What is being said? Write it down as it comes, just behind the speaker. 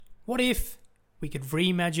What if we could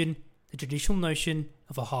reimagine the traditional notion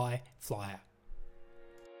of a high flyer?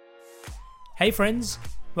 Hey friends,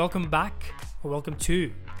 welcome back or welcome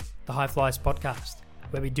to the High Flyers podcast,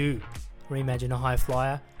 where we do reimagine a high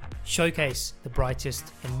flyer, showcase the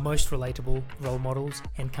brightest and most relatable role models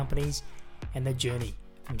and companies and their journey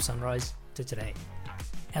from sunrise to today.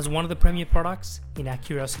 As one of the premier products in our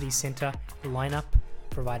Curiosity Center lineup,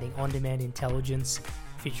 providing on-demand intelligence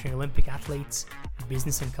featuring Olympic athletes,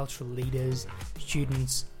 business and cultural leaders,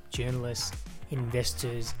 students, journalists,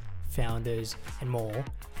 investors, founders, and more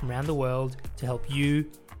from around the world to help you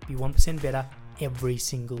be 1% better every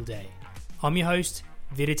single day. I'm your host,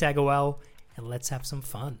 Vidit Agarwal, and let's have some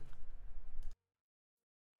fun.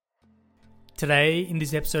 Today, in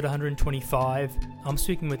this episode 125, I'm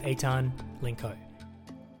speaking with Eytan Lenko.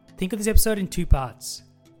 Think of this episode in two parts,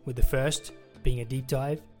 with the first being a deep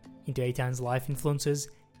dive into Eytan's life influences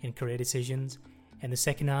and career decisions, and the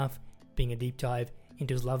second half being a deep dive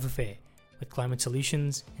into his love affair with climate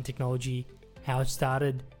solutions and technology, how it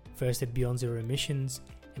started, first at Beyond Zero Emissions,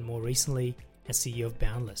 and more recently as CEO of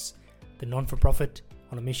Boundless, the non-for-profit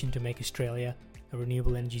on a mission to make Australia a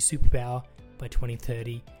renewable energy superpower by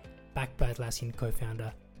 2030, backed by Atlassian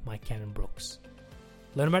co-founder Mike Cannon-Brookes.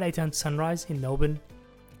 Learn about Eytan's sunrise in Melbourne,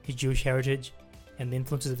 his Jewish heritage, and the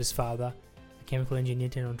influences of his father, a chemical engineer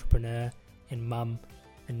turned entrepreneur, and mum,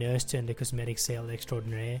 a nurse turned a cosmetic sale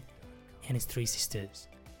extraordinaire, and his three sisters.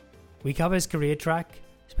 We cover his career track,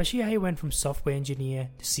 especially how he went from software engineer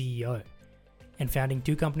to CEO, and founding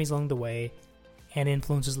two companies along the way, and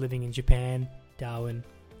influences living in Japan, Darwin,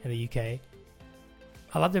 and the UK.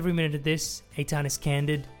 I loved every minute of this. Eytan is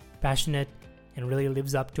candid, passionate, and really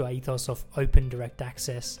lives up to our ethos of open, direct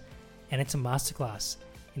access, and it's a masterclass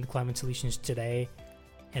in the climate solutions today,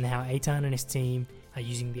 and how Eytan and his team are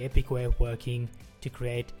using the epic way of working to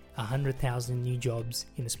create 100,000 new jobs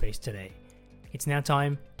in the space today. It's now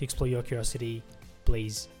time to explore your curiosity.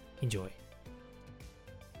 Please enjoy.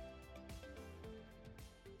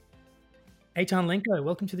 Eytan Lenko,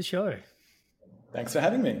 welcome to the show. Thanks for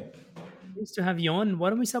having me. Nice to have you on.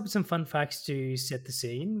 Why don't we start with some fun facts to set the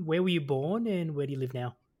scene? Where were you born and where do you live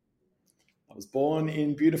now? I was born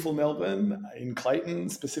in beautiful Melbourne, in Clayton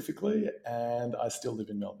specifically, and I still live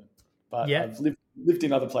in Melbourne. But Yeah. I've lived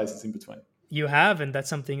in other places in between. You have, and that's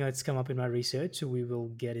something that's come up in my research, so we will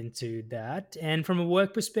get into that. And from a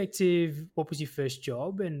work perspective, what was your first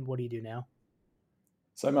job and what do you do now?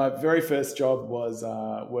 So my very first job was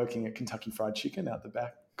working at Kentucky Fried Chicken out the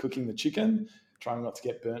back, cooking the chicken, trying not to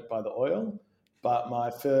get burnt by the oil. But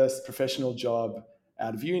my first professional job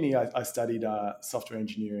out of uni, I studied software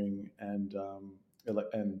engineering and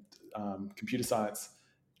computer science.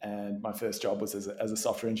 And my first job was as a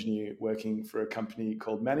software engineer working for a company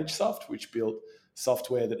called ManageSoft, which built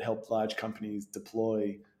software that helped large companies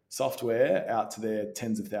deploy software out to their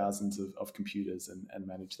tens of thousands of computers and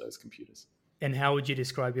manage those computers. And how would you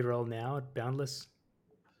describe your role now at Boundless?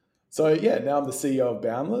 So yeah, now I'm the CEO of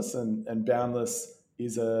Boundless, and Boundless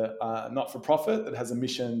is a not-for-profit that has a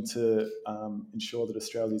mission to ensure that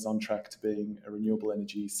Australia is on track to being a renewable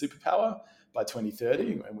energy superpower by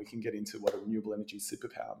 2030, and we can get into what a renewable energy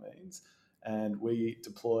superpower means. And we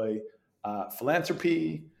deploy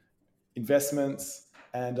philanthropy, investments,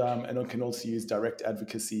 and can also use direct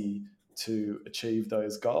advocacy to achieve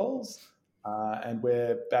those goals. And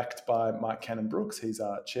we're backed by Mike Cannon-Brookes. He's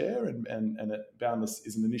our chair, and Boundless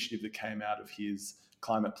is an initiative that came out of his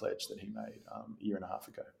climate pledge that he made a year and a half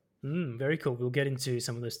ago. Very cool. We'll get into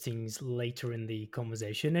some of those things later in the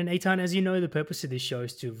conversation. And Eytan, as you know, the purpose of this show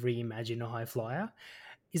is to reimagine a high flyer.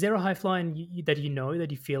 Is there a high flyer that you know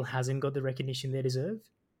that you feel hasn't got the recognition they deserve?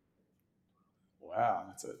 Wow,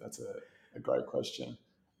 that's a great question.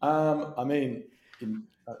 I think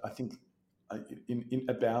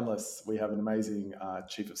at Boundless we have an amazing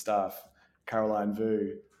chief of staff, Caroline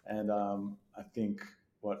Vu, and I think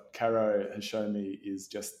what Caro has shown me is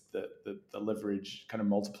just the leverage kind of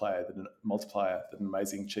multiplier that an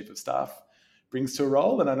amazing chief of staff brings to a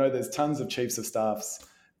role. And I know there's tons of chiefs of staffs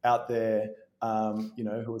out there,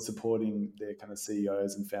 who are supporting their kind of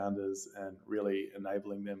CEOs and founders and really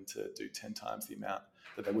enabling them to do 10 times the amount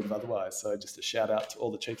that they would have otherwise. So just a shout out to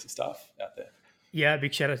all the chiefs of staff out there. Yeah,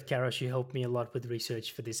 big shout out to Caro. She helped me a lot with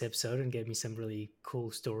research for this episode and gave me some really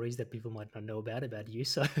cool stories that people might not know about you.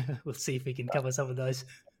 So we'll see if we can cover some of those.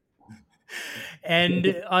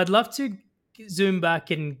 And I'd love to zoom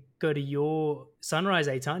back and go to your sunrise,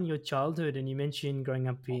 Eytan, your childhood. And you mentioned growing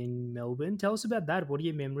up in Melbourne. Tell us about that. What are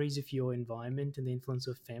your memories of your environment and the influence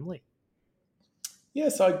of family? Yeah,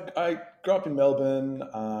 so I grew up in Melbourne.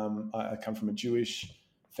 I come from a Jewish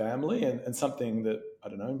family. And something that, I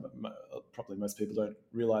don't know, probably most people don't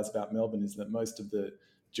realize about Melbourne is that most of the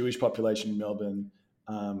Jewish population in Melbourne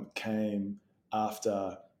came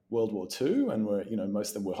after World War II, and most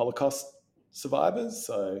of them were Holocaust survivors.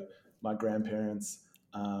 So my grandparents,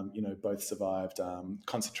 both survived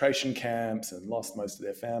concentration camps and lost most of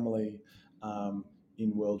their family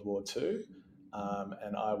in World War II.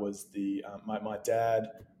 And I was my dad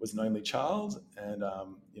was an only child, and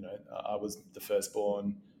I was the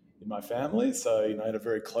firstborn in my family. So I had a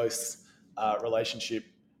very close relationship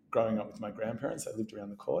growing up with my grandparents. They lived around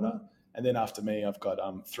the corner, and then after me, I've got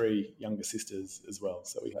three younger sisters as well.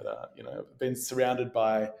 So we had been surrounded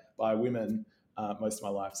by women most of my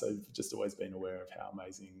life. So I've just always been aware of how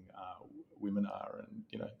amazing women are,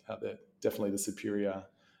 and how they're definitely the superior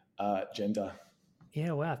gender.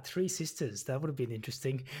 Yeah, wow, three sisters. That would have been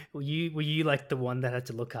interesting. Were you like the one that had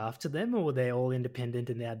to look after them, or were they all independent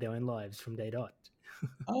and they had their own lives from day dot?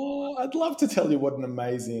 Oh, I'd love to tell you what an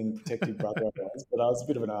amazing protective brother I was, but I was a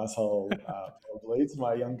bit of an asshole, probably to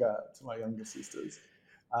my younger sisters.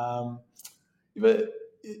 Um, but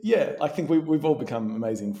yeah, I think we've all become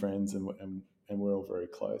amazing friends, and we're all very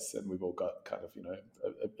close, and we've all got kind of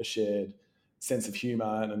a shared sense of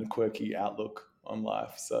humor and a quirky outlook on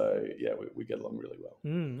life. So yeah, we get along really well.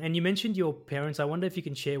 And you mentioned your parents. I wonder if you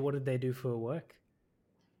can share, what did they do for work?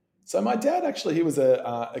 So my dad actually, he was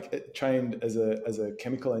trained as a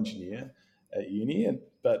chemical engineer at uni,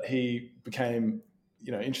 but he became,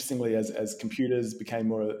 interestingly, as computers became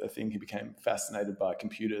more a thing, he became fascinated by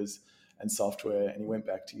computers and software, and he went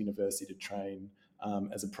back to university to train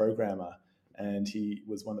as a programmer. And he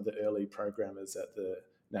was one of the early programmers at the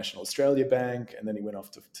National Australia Bank, and then he went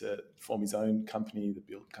off to form his own company that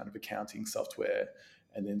built kind of accounting software,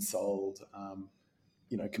 and then sold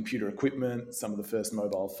computer equipment, some of the first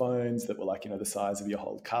mobile phones that were like, the size of your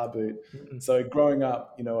whole car boot. Mm-mm. So growing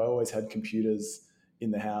up, I always had computers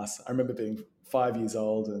in the house. I remember being 5 years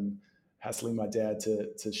old and hassling my dad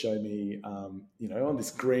to show me, on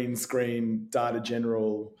this green screen Data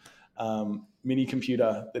General mini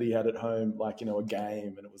computer that he had at home, like, a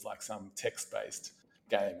game, and it was like some text-based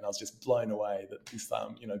game. And I was just blown away that this,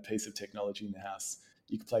 piece of technology in the house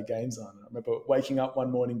you could play games on. I remember waking up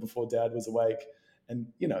one morning before Dad was awake, and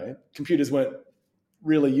computers weren't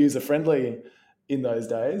really user friendly in those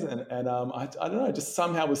days, and I don't know, just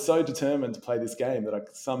somehow was so determined to play this game that I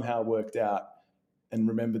somehow worked out and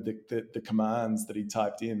remembered the commands that he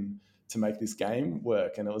typed in to make this game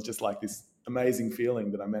work, and it was just like this amazing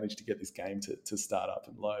feeling that I managed to get this game to start up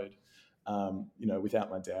and load, without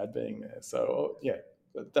my dad being there. So yeah,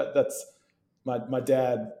 that's my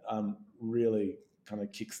dad really kind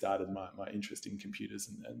of kick-started my interest in computers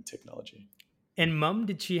and technology. And mum,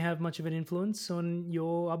 did she have much of an influence on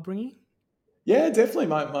your upbringing? Yeah, definitely.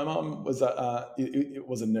 My mum was it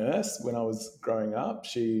was a nurse when I was growing up.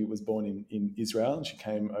 She was born in Israel, and she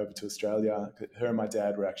came over to Australia. Her and my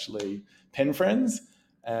dad were actually pen friends.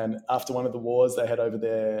 And after one of the wars they had over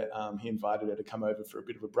there, he invited her to come over for a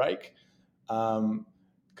bit of a break,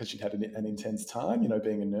 because she'd had an intense time,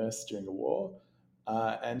 being a nurse during a war.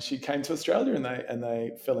 And she came to Australia, and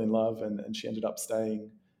they fell in love, and she ended up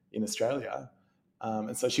staying in Australia.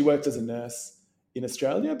 And so she worked as a nurse in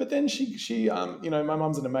Australia, but then she my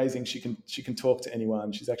mum's an amazing. She can talk to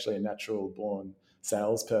anyone. She's actually a natural born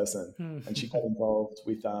salesperson, and she got involved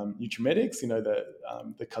with Nutrimetics,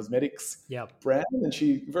 the cosmetics Yeah. brand, and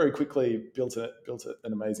she very quickly built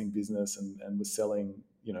an amazing business, and was selling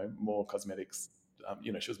more cosmetics.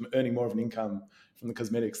 She was earning more of an income from the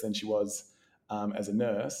cosmetics than she was as a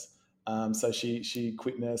nurse. So she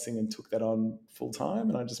quit nursing and took that on full time.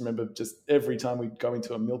 And I just remember, just every time we'd go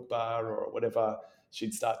into a milk bar or whatever,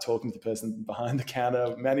 she'd start talking to the person behind the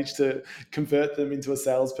counter, manage to convert them into a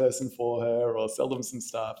salesperson for her or sell them some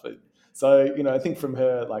stuff. So, I think from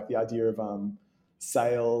her, like the idea of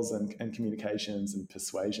sales and communications and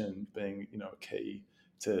persuasion being, a key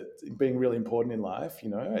to being really important in life,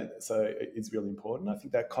 so it's really important. I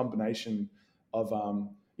think that combination of,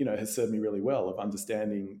 has served me really well, of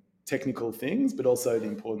understanding technical things, but also the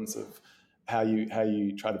importance of how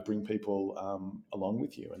you try to bring people along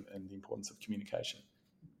with you, and the importance of communication.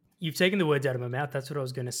 You've taken the words out of my mouth. That's what I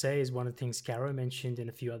was going to say. Is one of the things Caro mentioned and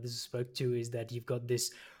a few others spoke to, is that you've got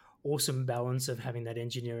this awesome balance of having that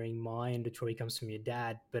engineering mind, which probably comes from your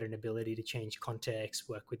dad, but an ability to change context,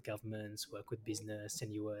 work with governments, work with business,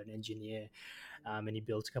 and you were an engineer, and you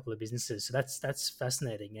built a couple of businesses. So that's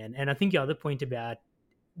fascinating. And I think your other point about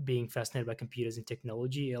being fascinated by computers and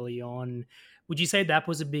technology early on, would you say that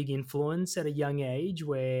was a big influence at a young age,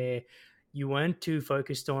 where you weren't too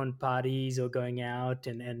focused on parties or going out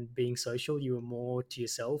and being social? You were more to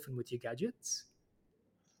yourself and with your gadgets?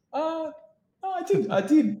 Uh, no, I did, I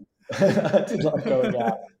did like going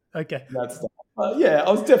out Okay. and that stuff. Yeah,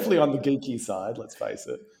 I was definitely on the geeky side. Let's face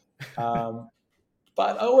it. Um,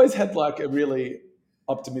 but I always had like a really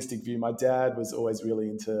optimistic view. My dad was always really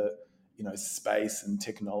into, space and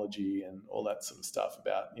technology and all that sort of stuff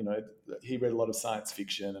about, he read a lot of science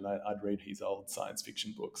fiction and I'd read his old science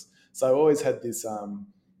fiction books. So I always had this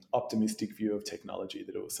optimistic view of technology,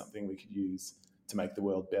 that it was something we could use to make the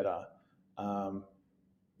world better. Um,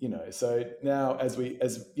 so now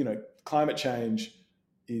climate change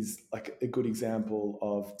is like a good example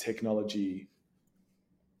of technology,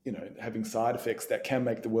 having side effects that can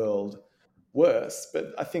make the world worse.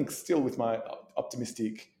 But I think still, with my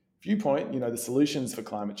optimistic viewpoint, the solutions for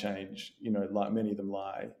climate change, like many of them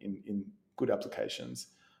lie in good applications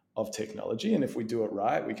of technology. And if we do it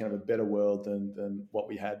right, we can have a better world than what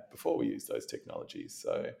we had before we used those technologies.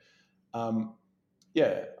 So,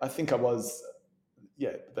 yeah, I think I was,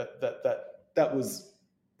 yeah, that was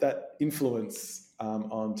that influence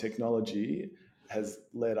on technology has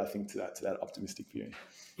led, I think, to that optimistic view.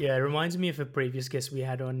 Yeah, it reminds me of a previous guest we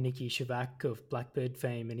had on, Nikki Shavak of Blackbird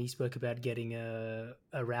fame, and he spoke about getting a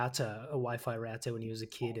router, a Wi-Fi router, when he was a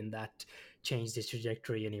kid, and that changed his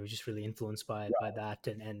trajectory, and he was just really influenced by that,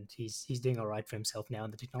 and he's doing all right for himself now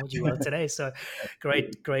in the technology world today. So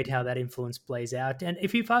great how that influence plays out. And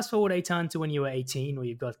if you fast forward, Eytan, to when you were 18, where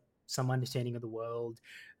you've got some understanding of the world,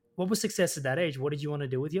 what was success at that age? What did you want to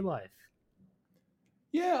do with your life?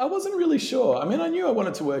 Yeah, I wasn't really sure. I mean, I knew I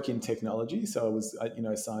wanted to work in technology, so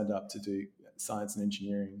I signed up to do science and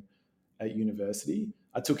engineering at university.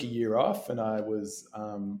 I took a year off, and I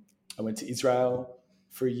went to Israel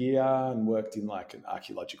for a year and worked in like an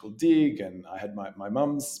archaeological dig, and I had my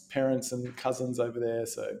mum's parents and cousins over there,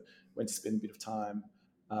 so went to spend a bit of time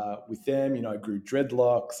with them. I grew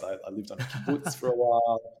dreadlocks. I lived on a kibbutz for a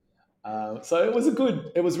while. So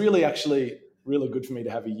it was really actually really good for me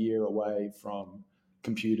to have a year away from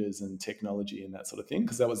computers and technology and that sort of thing,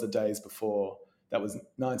 because that was the days before, that was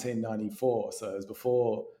 1994. So it was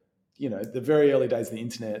before, the very early days of the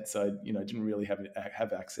internet. So, didn't really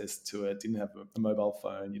have access to it, didn't have a mobile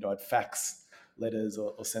phone, I'd fax letters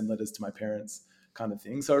or send letters to my parents kind of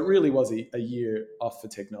thing. So it really was a year off for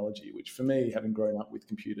technology, which for me, having grown up with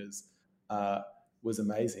computers, uh, was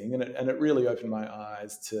amazing. And it really opened my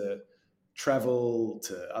eyes to travel,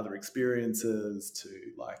 to other experiences, to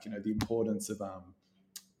like, the importance of,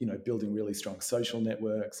 building really strong social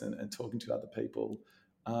networks and talking to other people.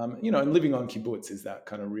 And living on kibbutz is that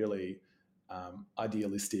kind of really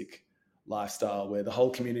idealistic lifestyle where the whole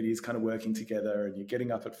community is kind of working together, and you're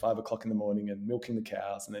getting up at 5 o'clock in the morning and milking the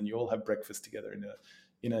cows, and then you all have breakfast together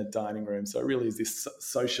in a dining room. So it really is this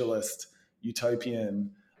socialist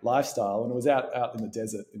utopian lifestyle, and it was out in the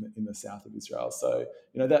desert in the south of Israel. So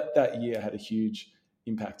that year had a huge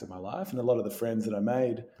impact on my life, and a lot of the friends that I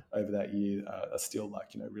made over that year are still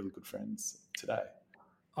like really good friends today.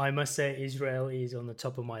 I must say, Israel is on the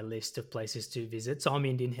top of my list of places to visit. So I'm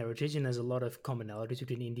Indian heritage, and there's a lot of commonalities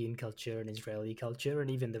between Indian culture and Israeli culture, and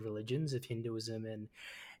even the religions of Hinduism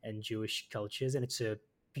and Jewish cultures. And it's a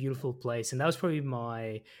beautiful place. And that was probably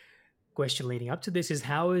my question leading up to this: is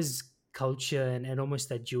how has culture and almost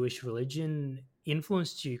that Jewish religion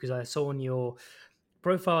influenced you? Because I saw on your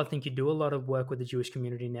profile, I think you do a lot of work with the Jewish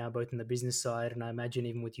community now, both in the business side, and I imagine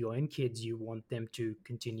even with your own kids, you want them to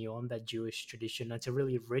continue on that Jewish tradition. It's a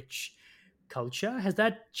really rich culture. Has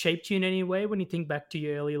that shaped you in any way when you think back to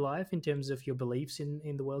your early life in terms of your beliefs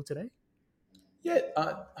in the world today? Yeah,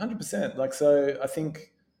 100%. Like, so I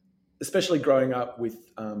think, especially growing up with,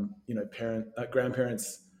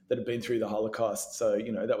 grandparents that had been through the Holocaust. So,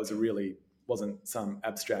 that was wasn't some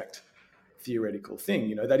abstract theoretical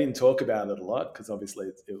thing. They didn't talk about it a lot because obviously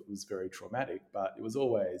it was very traumatic, but it was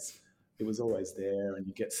always there, and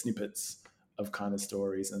you get snippets of kind of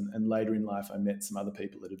stories. And later in life, I met some other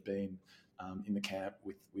people that had been in the camp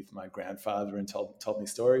with my grandfather and told me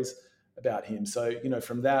stories about him. So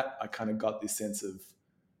from that, I kind of got this sense of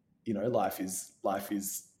life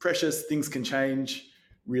is precious. Things can change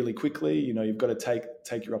really quickly. You've got to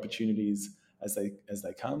take your opportunities as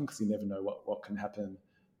they come, because you never know what can happen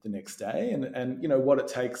the next day, and what it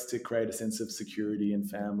takes to create a sense of security and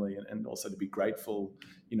family, and also to be grateful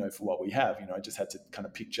for what we have. I just had to kind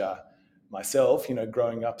of picture myself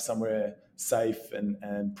growing up somewhere safe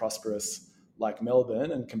and prosperous like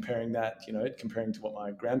Melbourne, and comparing to what my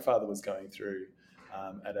grandfather was going through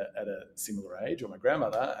at a similar age, or my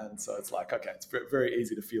grandmother. And so it's like, okay, it's very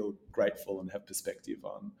easy to feel grateful and have perspective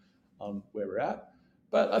on where we're at.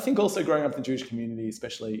 But I think also growing up in the Jewish community,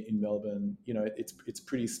 especially in Melbourne, it's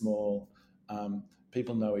pretty small.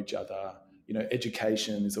 People know each other.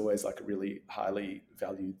 education is always like a really highly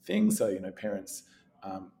valued thing. So, parents,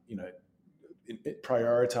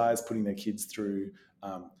 prioritize putting their kids through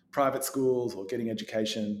private schools or getting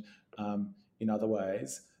education in other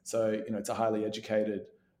ways. So, it's a highly educated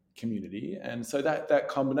community. And so that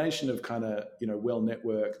combination of kind of, well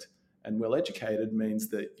networked and well educated means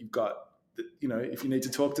that you've got, if you need to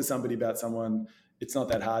talk to somebody about someone, it's not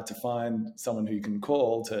that hard to find someone who you can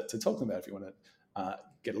call to talk to them about if you want to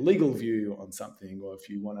get a legal view on something, or if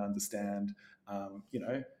you want to understand,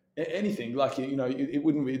 anything. Like, it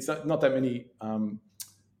wouldn't be, it's not that many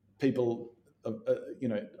people,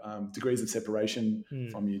 degrees of separation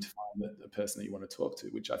from you to find the person that you want to talk to,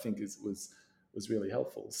 which I think was really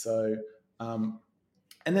helpful. So,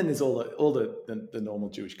 and then there's all the normal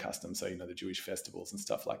Jewish customs, so the Jewish festivals and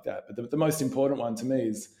stuff like that. But the most important one to me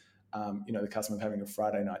is the custom of having a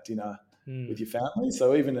Friday night dinner with your family.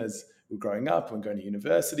 So even as we're growing up and going to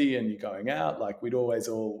university and you're going out, like we'd always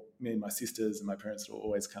me and my sisters and my parents would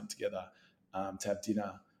always come together to have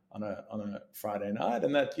dinner on a Friday night,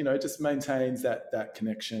 and that just maintains that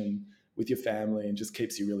connection with your family and just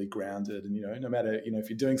keeps you really grounded. And no matter if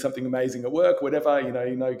you're doing something amazing at work, whatever,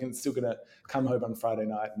 you can still gonna come home on Friday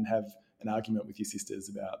night and have an argument with your sisters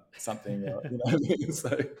about something, or,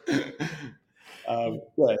 so.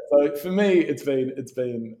 So for me, it's been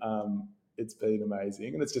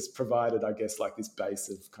amazing, and it's just provided, I guess, like this base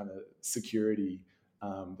of kind of security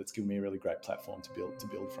that's given me a really great platform to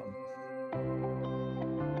build from.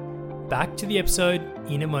 Back to the episode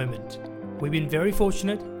in a moment. We've been very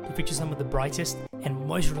fortunate to feature some of the brightest and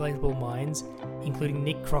most relatable minds, including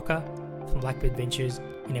Nick Crocker from Blackbird Ventures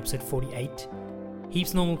in episode 48,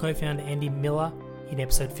 Heaps Normal co-founder Andy Miller in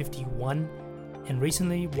episode 51, and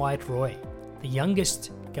recently Wyatt Roy, the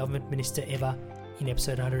youngest government minister ever, in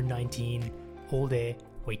episode 119, all there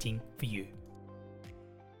waiting for you.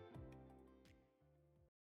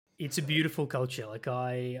 It's a beautiful culture. Like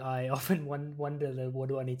I often wonder what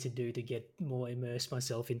do I need to do to get more immersed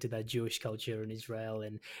myself into that Jewish culture in Israel,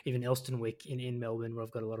 and even Elstonwick in Melbourne, where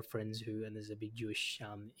I've got a lot of friends and there's a big Jewish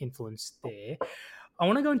influence there. I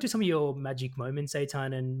want to go into some of your magic moments,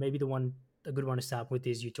 Eytan, and maybe a good one to start with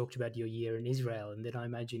is you talked about your year in Israel, and then I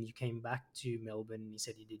imagine you came back to Melbourne and you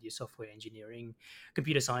said you did your software engineering,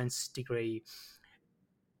 computer science degree.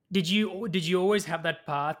 Did you always have that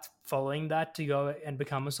path following that to go and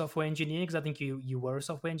become a software engineer? Because I think you were a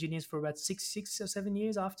software engineer for about six or 7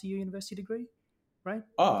 years after your university degree, right?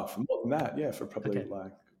 Oh, for more than that, yeah, for probably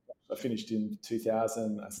I finished in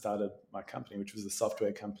 2000. I started my company, which was a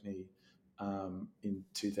software company, in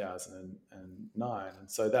 2009,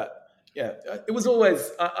 and so that, yeah, it was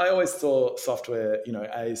always, I always saw software,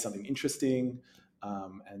 something interesting,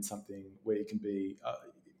 and something where you can be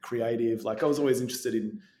creative. Like I was always interested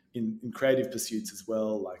in creative pursuits as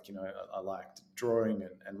well. Like, I liked drawing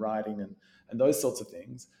and writing and those sorts of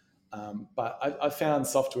things. But I found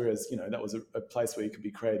software as, that was a place where you could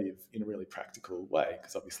be creative in a really practical way,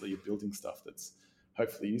 because obviously you're building stuff that's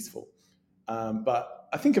hopefully useful. But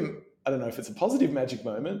I think, I don't know if it's a positive magic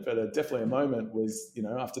moment, but definitely a moment was,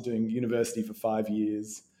 after doing university for 5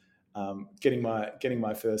 years, getting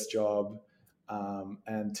my first job,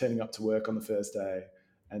 and turning up to work on the first day,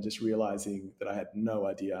 and just realizing that I had no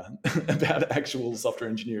idea about actual software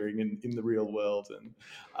engineering in the real world, and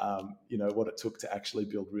what it took to actually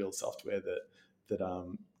build real software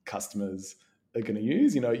that customers are going to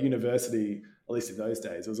use. University, at least in those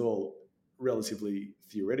days, it was all relatively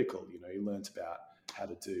theoretical. You learnt about how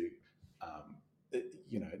to do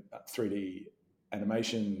 3D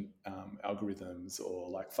animation algorithms, or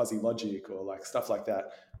like fuzzy logic, or like stuff like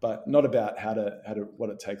that, but not about how to what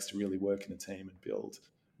it takes to really work in a team and build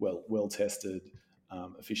well tested,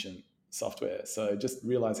 efficient software. So just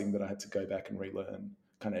realizing that I had to go back and relearn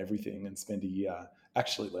kind of everything and spend a year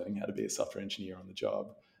actually learning how to be a software engineer on the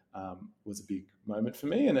job was a big moment for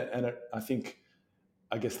me. And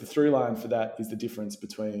I guess the through line for that is the difference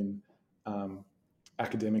between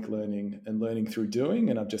academic learning and learning through doing.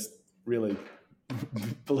 And I've just really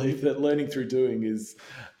believe that learning through doing is,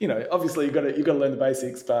 obviously you've got to learn the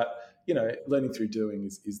basics, but learning through doing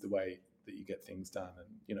is the way that you get things done. And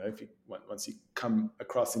if you once you come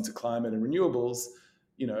across into climate and renewables,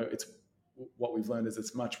 it's what we've learned is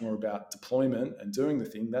it's much more about deployment and doing the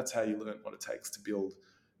thing. That's how you learn what it takes to build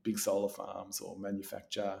big solar farms or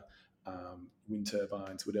manufacture wind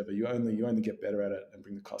turbines, whatever. You only get better at it and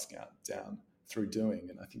bring the cost down through doing.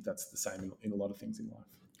 And I think that's the same in a lot of things in life.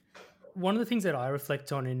 One of the things that I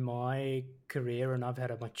reflect on in my career, and I've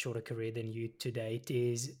had a much shorter career than you to date,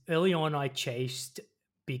 is early on I chased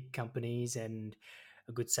big companies and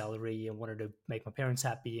a good salary and wanted to make my parents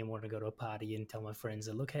happy and wanted to go to a party and tell my friends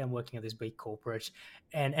that, look, hey, I'm working at this big corporate.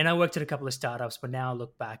 And I worked at a couple of startups, but now I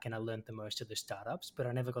look back and I learned the most of the startups, but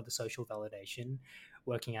I never got the social validation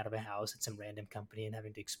working out of a house at some random company and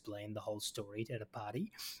having to explain the whole story at a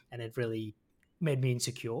party. And it really made me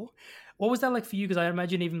insecure. What was that like for you? Because I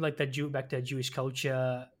imagine even like that back to that Jewish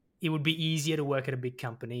culture, it would be easier to work at a big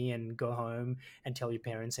company and go home and tell your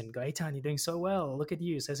parents and go, hey, Tan, you're doing so well. Look at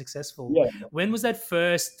you, so successful. Yeah. When was that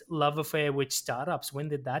first love affair with startups? When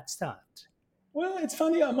did that start? Well, it's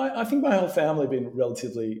funny. I think my whole family have been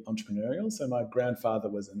relatively entrepreneurial. So my grandfather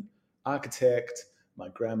was an architect. My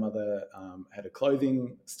grandmother had a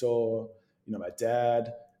clothing store. My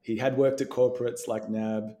dad, he had worked at corporates like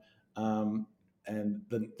NAB and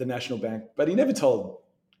the National Bank, but he never told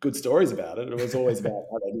good stories about it. It was always about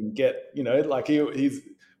how they didn't get, like he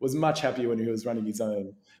was much happier when he was running his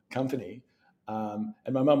own company. And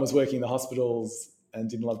my mum was working in the hospitals and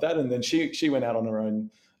didn't love that. And then she went out on her own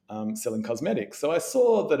selling cosmetics. So I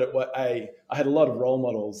saw that I had a lot of role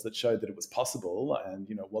models that showed that it was possible, and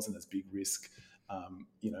it wasn't as big risk,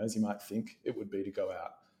 as you might think it would be to go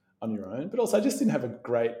out on your own. But also, I just didn't have a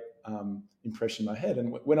great impression in my head.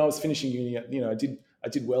 And when I was finishing uni, I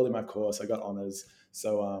did well in my course. I got honors.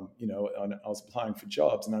 So I was applying for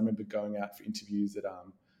jobs, and I remember going out for interviews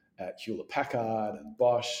at Hewlett Packard and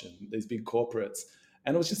Bosch and these big corporates,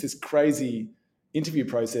 and it was just this crazy interview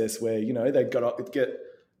process where they'd get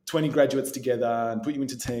 20 graduates together and put you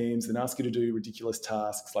into teams and ask you to do ridiculous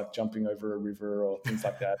tasks like jumping over a river or things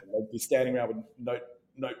like that. And they'd be standing around with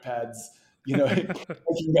notepads,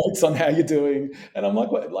 taking notes on how you're doing. And I'm like,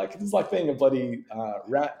 what? Like it's like being a bloody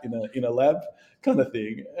rat in a lab kind of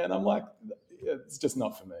thing. And I'm like, it's just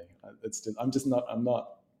not for me. I'm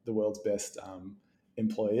not the world's best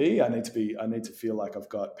employee. I need to feel like I've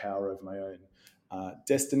got power over my own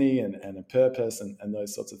destiny and a purpose and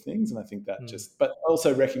those sorts of things. And I think that but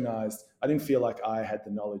also recognized I didn't feel like I had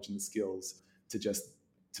the knowledge and the skills to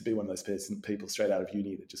be one of those people straight out of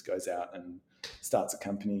uni that just goes out and starts a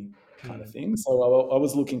company kind of thing. So I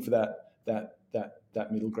was looking for that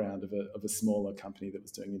middle ground of a smaller company that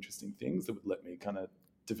was doing interesting things that would let me kind of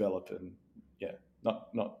develop and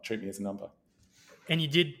not treat me as a number. And you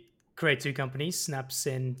did create two companies,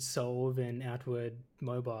 SnapSend Solve and Outward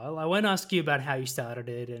Mobile. I won't ask you about how you started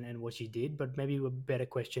it and what you did, but maybe a better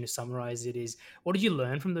question to summarize it is, what did you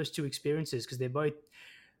learn from those two experiences? Because they're both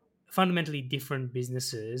fundamentally different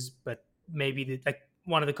businesses, but maybe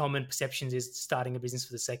one of the common perceptions is starting a business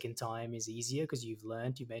for the second time is easier because you've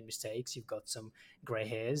made mistakes, you've got some gray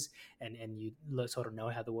hairs, and you sort of know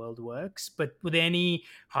how the world works. But were there any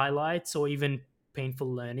highlights or even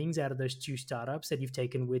painful learnings out of those two startups that you've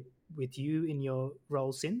taken with you in your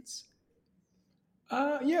role since?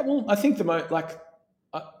 Well, I think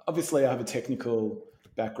obviously I have a technical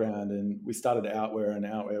background, and we started Outware, and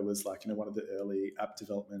Outware was one of the early app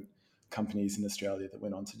development companies in Australia that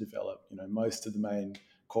went on to develop most of the main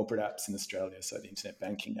corporate apps in Australia, so the internet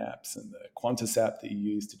banking apps and the Qantas app that you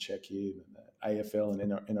use to check in, and the AFL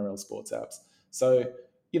and NRL sports apps. So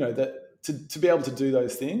to be able to do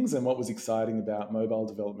those things, and what was exciting about mobile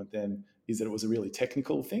development then is that it was a really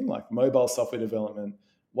technical thing. Like mobile software development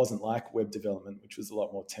wasn't like web development, which was a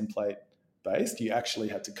lot more template based. You actually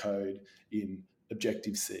had to code in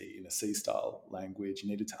Objective-C, in a C-style language. You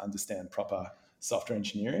needed to understand proper software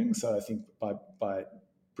engineering. So I think by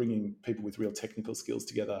bringing people with real technical skills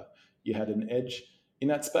together, you had an edge in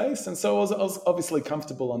that space. And so I was obviously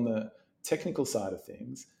comfortable on the technical side of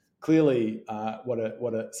things. Clearly,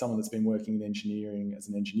 someone that's been working in engineering as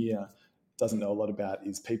an engineer doesn't know a lot about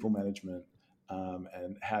is people management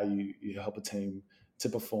and how you help a team to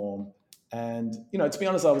perform. And, to be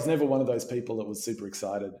honest, I was never one of those people that was super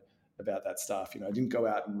excited about that stuff. I didn't go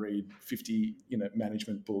out and read 50,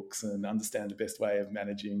 management books and understand the best way of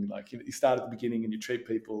managing. You start at the beginning and you treat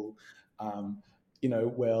people,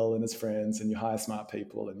 well and as friends, and you hire smart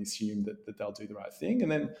people and you assume that they'll do the right thing.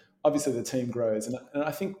 And then obviously the team grows. And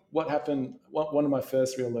I think what happened, one of my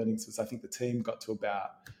first real learnings was I think the team got to about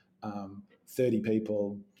 30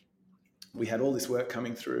 people. We had all this work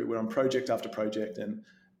coming through. We're on project after project, and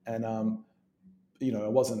the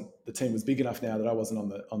team was big enough now that I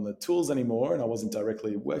wasn't on the tools anymore, and I wasn't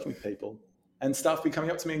directly working with people. And staff would be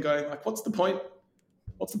coming up to me and going, like, what's the point?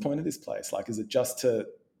 What's the point of this place? Like, is it just to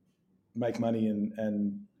make money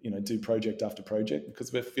and do project after project?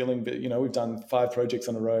 Because we're feeling that, we've done 5 projects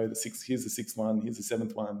on a row. Here's the 6th one. Here's the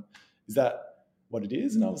 7th one. Is that what it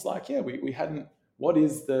is? And I was like, yeah, we hadn't. What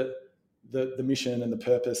is the mission and the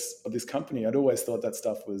purpose of this company? I'd always thought that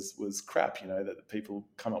stuff was crap, that people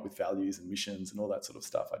come up with values and missions and all that sort of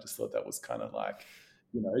stuff. I just thought that was kind of like,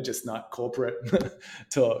 just not corporate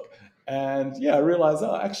talk. And yeah, I realized,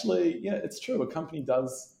 oh, actually, yeah, it's true. A company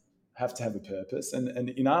does have to have a purpose. And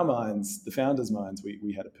in our minds, the founders' minds,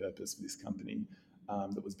 we had a purpose for this company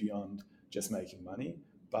that was beyond just making money.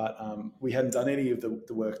 But we hadn't done any of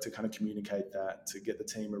the work to kind of communicate that, to get the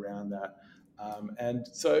team around that. And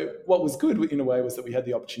so what was good in a way was that we had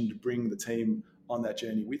the opportunity to bring the team on that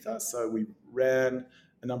journey with us. So we ran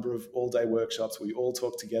a number of all-day workshops. We all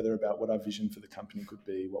talked together about what our vision for the company could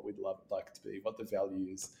be, what we'd like it to be, what the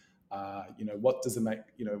values, what does it make,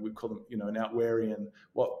 we call them, an Outwearian,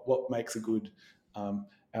 what makes a good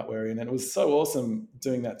Outwearian. And it was so awesome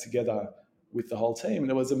doing that together with the whole team.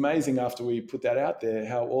 And it was amazing after we put that out there,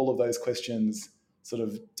 how all of those questions sort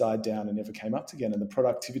of died down and never came up again. And the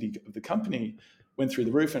productivity of the company went through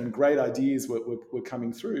the roof, and great ideas were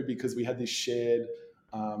coming through because we had this shared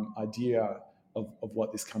idea of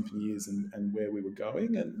what this company is and where we were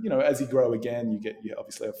going. And, as you grow again, you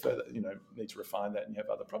obviously have further, need to refine that, and you have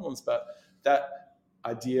other problems. But that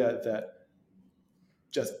idea that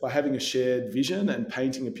just by having a shared vision and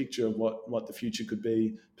painting a picture of what the future could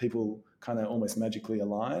be, people kind of almost magically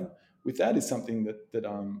align with that is something that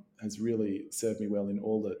has really served me well in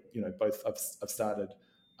all that, both I've started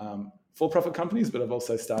for-profit companies, but I've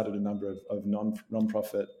also started a number of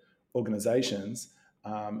non-profit organizations.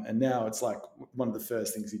 And now it's like one of the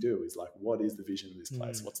first things you do is like, what is the vision of this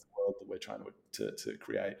place? What's the world that we're trying to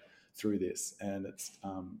create through this? And it's,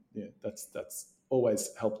 that's always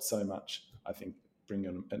helped so much, I think, bring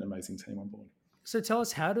an amazing team on board. So tell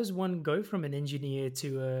us, how does one go from an engineer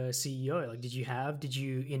to a CEO? Like, did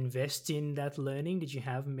you invest in that learning? Did you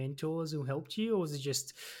have mentors who helped you, or was it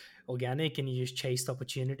just organic and you just chased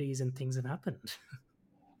opportunities and things have happened?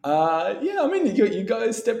 Yeah, I mean, you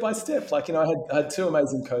go step by step. Like, I had two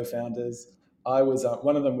amazing co-founders. I was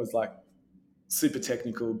one of them was like super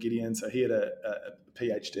technical, Gideon. So he had a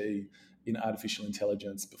PhD in artificial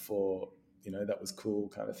intelligence before, that was cool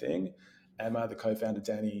kind of thing. And my other co-founder,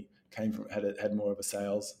 Danny, had more of a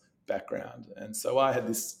sales background. And so I had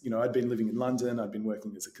this, I'd been living in London. I'd been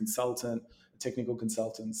working as a consultant, a technical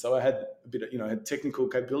consultant. So I had a bit of, I had technical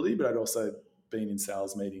capability, but I'd also been in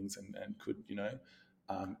sales meetings and could,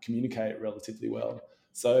 communicate relatively well.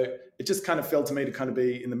 So it just kind of fell to me to kind of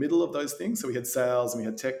be in the middle of those things. So we had sales and we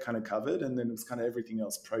had tech kind of covered, and then it was kind of everything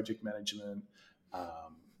else, project management,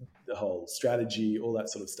 the whole strategy, all that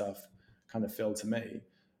sort of stuff kind of fell to me.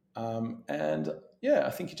 And yeah,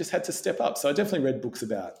 I think you just had to step up. So I definitely read books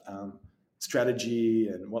about strategy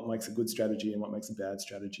and what makes a good strategy and what makes a bad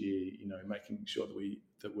strategy, making sure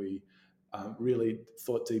that we really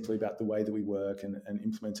thought deeply about the way that we work and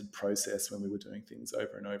implemented process when we were doing things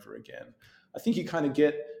over and over again. I think you kind of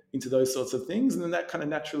get into those sorts of things, and then that kind of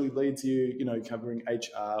naturally leads you, covering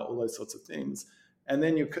HR, all those sorts of things. And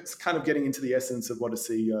then you're kind of getting into the essence of what a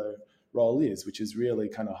CEO role is, which is really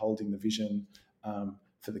kind of holding the vision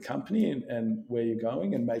for the company and where you're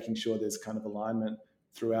going, and making sure there's kind of alignment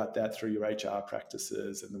throughout that, through your HR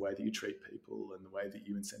practices and the way that you treat people and the way that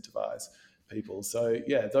you incentivize people. So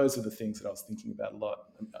yeah, those are the things that I was thinking about a lot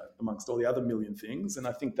amongst all the other million things. And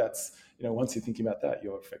I think that's, once you're thinking about that,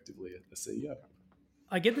 you're effectively a CEO.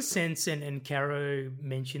 I get the sense, and Caro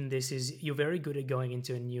mentioned this, is you're very good at going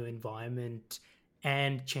into a new environment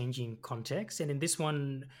and changing context. And in this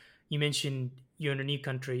one, you mentioned you're in a new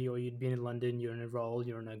country, or you'd been in London, you're in a role,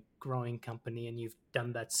 you're in a growing company, and you've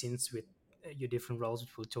done that since with your different roles,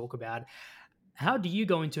 which we'll talk about. How do you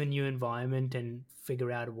go into a new environment and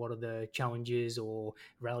figure out what are the challenges or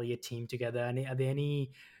rally a team together? And are there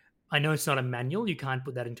any, I know it's not a manual, you can't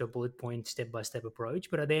put that into a bullet point step-by-step approach,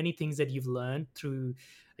 but are there any things that you've learned through,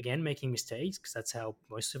 again, making mistakes, because that's how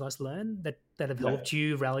most of us learn, that have helped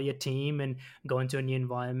you rally a team and go into a new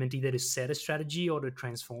environment, either to set a strategy or to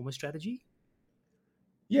transform a strategy?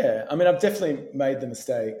 Yeah, I mean, I've definitely made the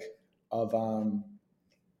mistake of,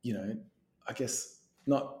 I guess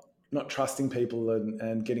not trusting people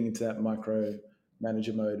and getting into that micro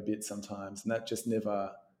manager mode a bit sometimes, and that just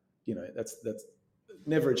never, that's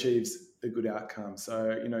never achieves a good outcome.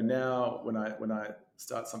 So now when I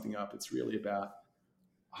start something up, it's really about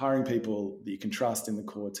hiring people that you can trust in the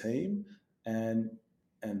core team, and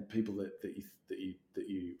people that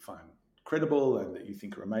you find credible and that you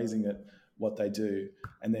think are amazing at what they do,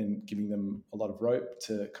 and then giving them a lot of rope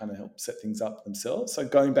to kind of help set things up themselves. So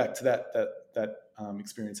going back to that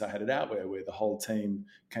experience I had at Outwear, where the whole team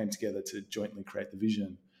came together to jointly create the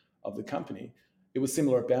vision of the company, it was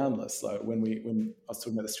similar at Boundless. Like when I was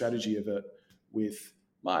talking about the strategy of it with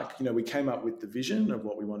Mike, we came up with the vision of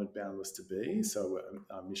what we wanted Boundless to be. So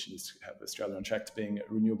our mission is to have Australia on track to being a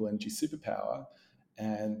renewable energy superpower,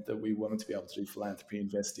 and that we wanted to be able to do philanthropy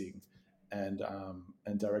investing and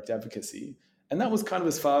direct advocacy. And that was kind of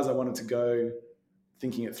as far as I wanted to go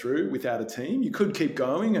thinking it through without a team. You could keep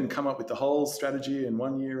going and come up with the whole strategy in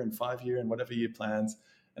 1 year and 5 year and whatever year plans.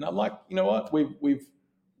 And I'm like, you know what, we've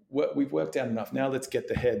worked out enough. Now let's get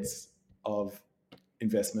the heads of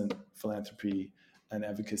investment, philanthropy, and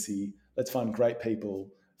advocacy. Let's find great people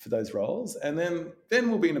for those roles, and then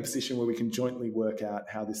we'll be in a position where we can jointly work out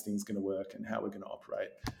how this thing's going to work and how we're going to operate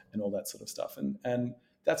and all that sort of stuff. And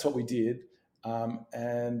that's what we did.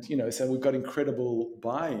 And so we've got incredible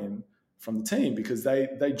buy-in from the team because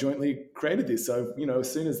they jointly created this. So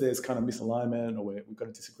as soon as there's kind of misalignment or we've got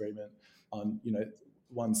a disagreement on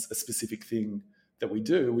a specific thing that we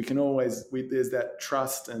do, we can always there's that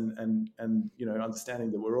trust and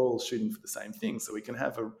understanding that we're all shooting for the same thing, so we can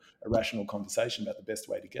have a rational conversation about the best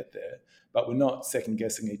way to get there. But we're not second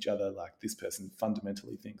guessing each other like this person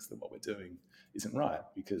fundamentally thinks that what we're doing isn't right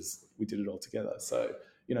because we did it all together. So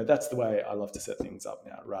that's the way I love to set things up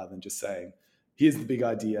now, rather than just saying, here's the big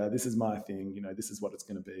idea, this is my thing, this is what it's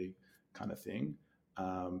going to be, kind of thing.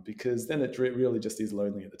 Because then it really just is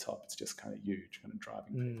lonely at the top. It's just kind of you kind of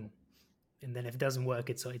driving people. And then if it doesn't work,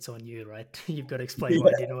 it's on you, right? You've got to explain why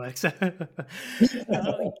it didn't work. So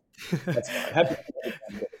that's fine.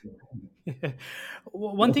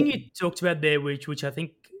 One thing you talked about there, which I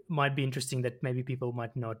think might be interesting, that maybe people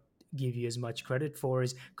might not give you as much credit for,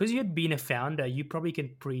 is because you had been a founder, you probably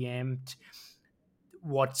can preempt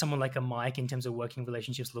what someone like a Mike in terms of working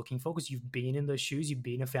relationships looking for, because you've been in those shoes, you've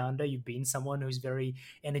been a founder, you've been someone who's very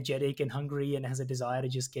energetic and hungry and has a desire to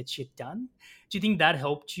just get shit done. Do you think that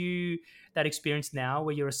helped you, that experience now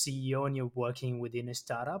where you're a CEO and you're working within a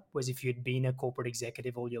startup? Whereas if you'd been a corporate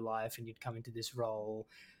executive all your life and you'd come into this role,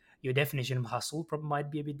 your definition of hustle probably might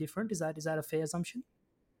be a bit different. Is that a fair assumption?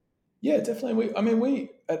 Yeah, definitely. We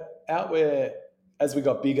at Outware, as we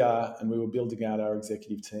got bigger and we were building out our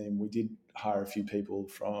executive team, we did hire a few people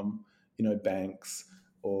from, banks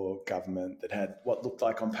or government that had what looked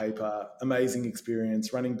like on paper amazing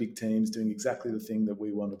experience running big teams, doing exactly the thing that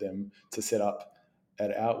we wanted them to set up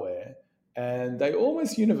at Outware. And they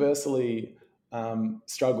almost universally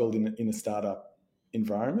struggled in a startup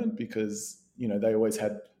environment because, they always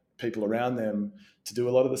had people around them to do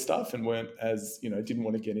a lot of the stuff and weren't as, didn't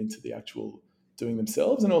want to get into the actual doing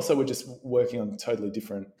themselves. And also we're just working on totally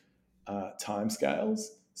different time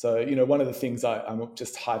scales. So, one of the things I'm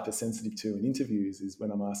just hypersensitive to in interviews is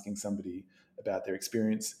when I'm asking somebody about their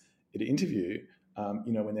experience at an interview,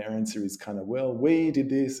 when their answer is kind of, well, we did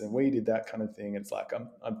this and we did that kind of thing. It's like,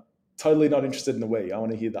 I'm totally not interested in the we. I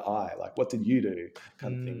want to hear the I, like, what did you do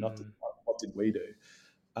kind of thing, not what did we do?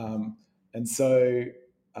 And so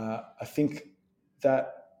I think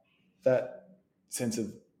that sense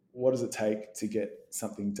of what does it take to get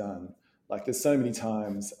something done? Like there's so many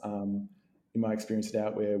times in my experience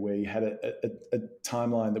at Outware where you had a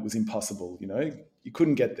timeline that was impossible. You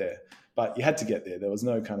couldn't get there, but you had to get there. There was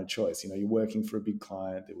no kind of choice. You're working for a big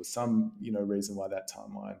client. There was some reason why that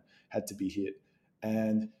timeline had to be hit,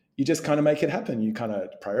 and you just kind of make it happen. You kind of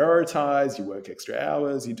prioritize. You work extra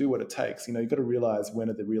hours. You do what it takes. You've got to realize when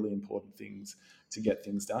are the really important things to get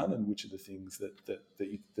things done, and which are the things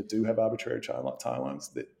that do have arbitrary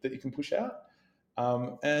timelines that you can push out.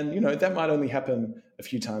 And that might only happen a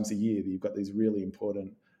few times a year. That you've got these really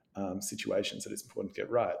important situations that it's important to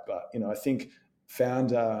get right. But I think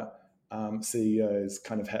founder CEOs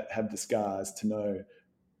kind of have the scars to know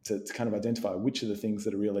to kind of identify which are the things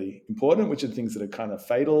that are really important, which are the things that are kind of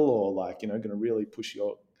fatal or going to really push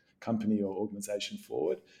your company or organization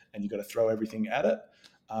forward, and you've got to throw everything at it.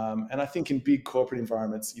 And I think in big corporate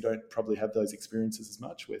environments, you don't probably have those experiences as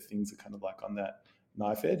much, where things are kind of like on that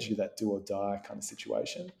knife edge, you're that do or die kind of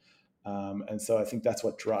situation. And so I think that's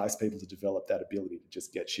what drives people to develop that ability to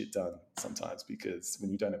just get shit done sometimes, because when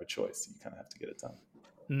you don't have a choice, you kind of have to get it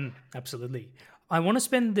done. Absolutely. I want to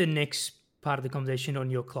spend the next part of the conversation on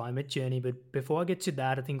your climate journey, but before I get to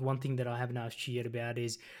that, I think one thing that I haven't asked you yet about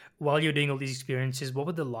is, while you're doing all these experiences, what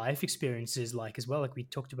were the life experiences like as well? Like we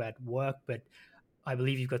talked about work, but I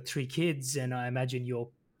believe you've got 3 kids, and I imagine your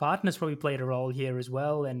partner's probably played a role here as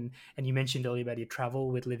well. And you mentioned earlier about your travel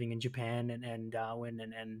with living in Japan and Darwin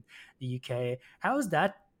and the UK. How is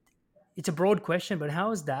that? It's a broad question, but how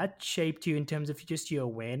has that shaped you in terms of just your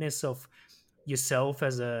awareness of yourself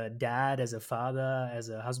as a dad, as a father, as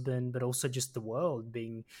a husband, but also just the world,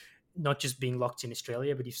 being not just being locked in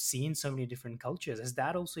Australia, but you've seen so many different cultures. Has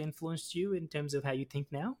that also influenced you in terms of how you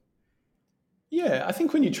think now? Yeah, I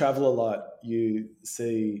think when you travel a lot, you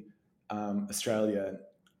see Australia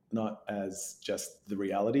not as just the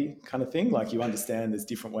reality kind of thing. Like you understand there's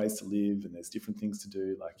different ways to live and there's different things to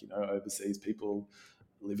do. Like, overseas people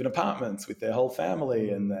live in apartments with their whole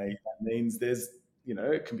family, and that means there's,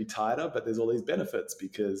 it can be tighter, but there's all these benefits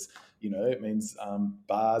because, it means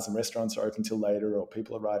bars and restaurants are open till later, or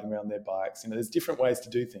people are riding around their bikes. There's different ways to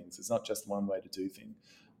do things. It's not just one way to do things.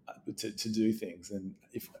 To do things, and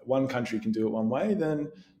if one country can do it one way,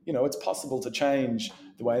 then it's possible to change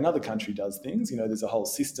the way another country does things. There's a whole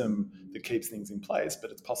system that keeps things in place,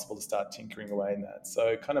 but it's possible to start tinkering away in that. So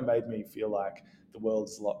it kind of made me feel like the world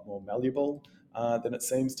is a lot more malleable than it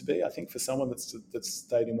seems to be, I think, for someone that's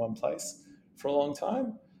stayed in one place for a long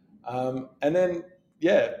time. And then,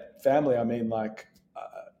 family. I mean,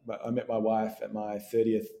 I met my wife at my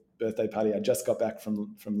 30th birthday party. I just got back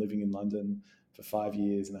from living in London for 5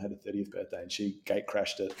 years, and I had a 30th birthday, and she gate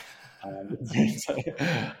crashed it. So,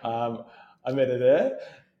 I met her there,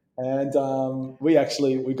 and we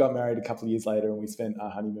got married a couple of years later, and we spent our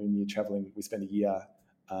honeymoon year traveling. We spent a year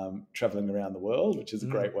traveling around the world, which is a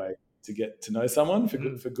great way to get to know someone for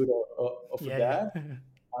good or for bad.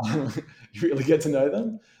 You really get to know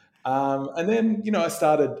them. And then, I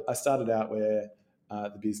started out where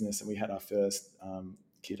the business, and we had our first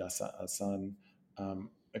kid, our son,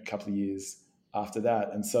 a couple of years after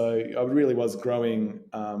that. And so I really was growing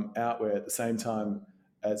out where at the same time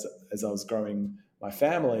as I was growing my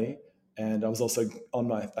family. And I was also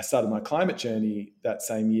I started my climate journey that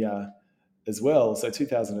same year as well. So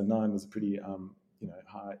 2009 was a pretty,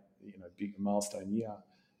 high, big milestone year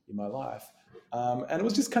in my life. And it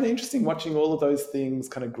was just kind of interesting watching all of those things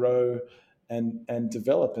kind of grow and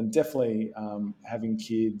develop, and definitely having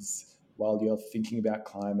kids while you're thinking about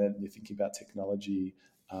climate and you're thinking about technology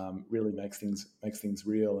really makes things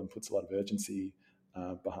real and puts a lot of urgency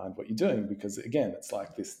behind what you're doing, because again, it's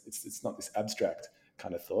like this, it's not this abstract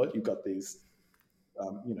kind of thought. You've got these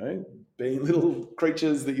being little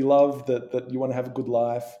creatures that you love, that you want to have a good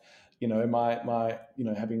life.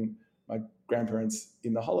 Having my grandparents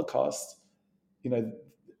in the Holocaust, it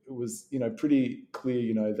was, pretty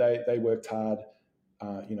clear, they worked hard,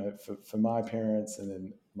 for my parents, and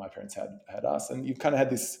then my parents had us. And you kind of had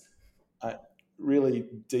this really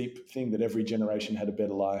deep thing that every generation had a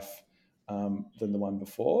better life than the one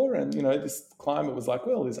before. And, this climate was like,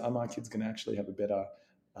 well, are my kids going to actually have a better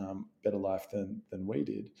life than we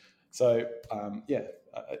did? So,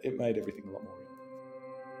 it made everything a lot more real.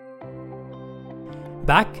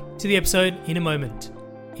 Back to the episode in a moment.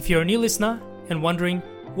 If you're a new listener and wondering,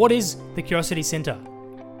 what is the Curiosity Centre?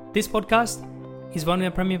 This podcast is one of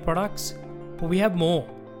our premium products, but we have more,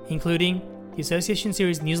 including the Association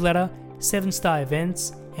Series newsletter, 7-star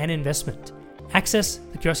events, and investment. Access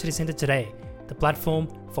the Curiosity Centre today, the platform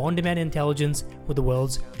for on-demand intelligence with the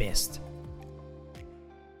world's best.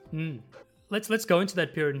 Let's go into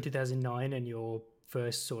that period in 2009 and your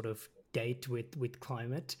first sort of date with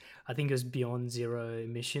climate. I think it was beyond zero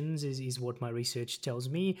emissions is what my research tells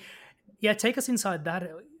me. Yeah, take us inside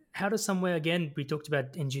that. How does someone, again, we talked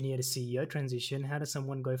about engineer to CEO transition. How does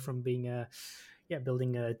someone go from being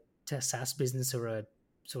building a SaaS business or a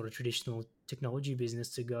sort of traditional technology business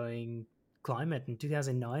to going climate? In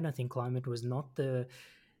 2009, I think climate was not the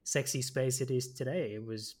sexy space it is today. It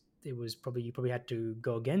was probably, you probably had to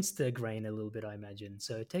go against the grain a little bit, I imagine.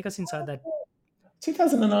 So take us inside that.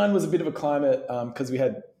 2009 was a bit of a climate because we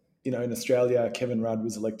had, in Australia, Kevin Rudd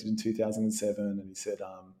was elected in 2007, and he said,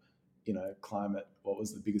 climate, what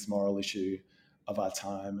was the biggest moral issue of our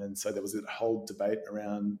time? And so there was a whole debate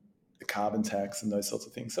around the carbon tax and those sorts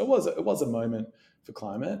of things. So it was a moment for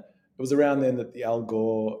climate. It was around then that the Al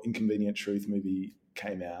Gore Inconvenient Truth movie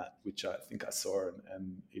came out, which I think I saw,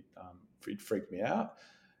 and it freaked me out.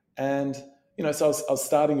 And so I was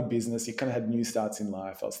starting a business. You kind of had new starts in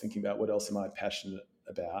life. I was thinking about what else am I passionate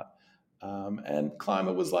about, and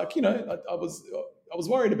climate was like, I was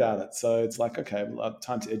worried about it. So it's like, okay, well,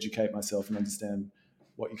 time to educate myself and understand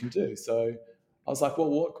what you can do. So I was like,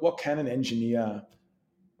 well, what can an engineer?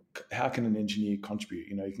 How can an engineer contribute?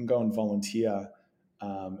 You can go and volunteer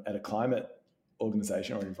at a climate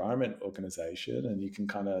organization or environment organization, and you can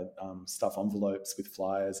kind of stuff envelopes with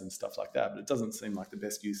flyers and stuff like that, but it doesn't seem like the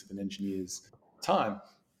best use of an engineer's time.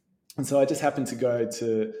 And so I just happened to go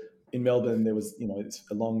in Melbourne, there was,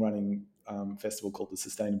 a long-running festival called the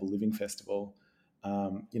Sustainable Living Festival,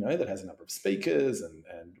 that has a number of speakers and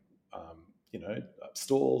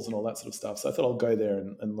stalls and all that sort of stuff. So I thought I'll go there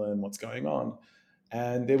and learn what's going on.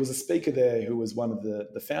 And there was a speaker there who was one of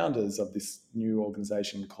the founders of this new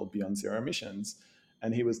organization called Beyond Zero Emissions.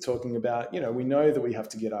 And he was talking about, we know that we have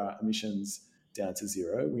to get our emissions down to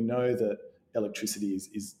zero. We know that electricity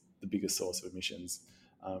is the biggest source of emissions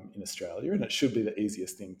in Australia, and it should be the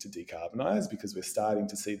easiest thing to decarbonise because we're starting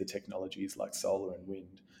to see the technologies like solar and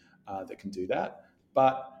wind that can do that.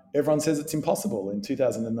 But everyone says it's impossible. In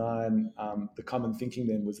 2009, the common thinking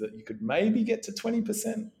then was that you could maybe get to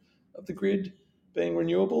 20% of the grid being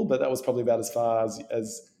renewable, but that was probably about as far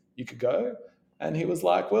as you could go. And he was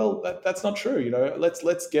like, well, that's not true.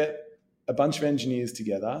 Let's get a bunch of engineers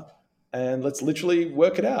together and let's literally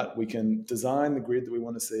work it out. We can design the grid that we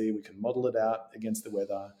want to see. We can model it out against the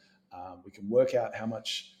weather. We can work out how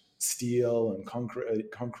much steel and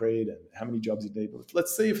concrete and how many jobs you need.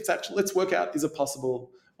 Let's see if it's actually, let's work out, is it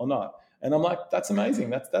possible or not? And I'm like, that's amazing.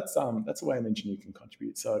 That's a way an engineer can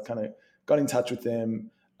contribute. So I kind of got in touch with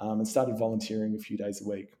them and started volunteering a few days a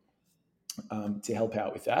week to help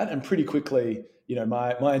out with that. And pretty quickly,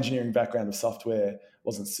 my engineering background of software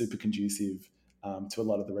wasn't super conducive to a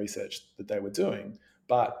lot of the research that they were doing.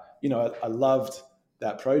 But, I loved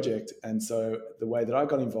that project. And so the way that I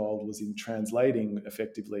got involved was in translating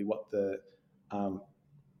effectively what the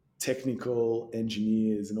technical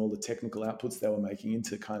engineers and all the technical outputs they were making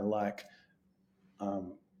into kind of like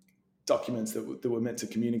documents that were meant to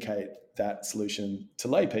communicate that solution to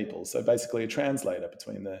lay people. So basically a translator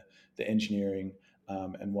between the engineering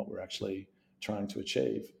and what we're actually trying to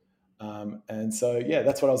achieve. And so,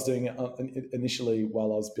 that's what I was doing initially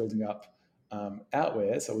while I was building up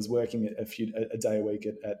Outware. So I was working a day a week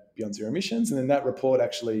at Beyond Zero Emissions. And then that report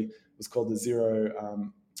actually was called the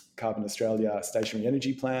Zero Carbon Australia Stationary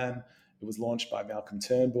Energy Plan. It was launched by Malcolm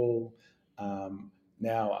Turnbull,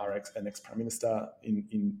 now an ex-Prime Minister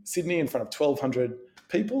in Sydney in front of 1,200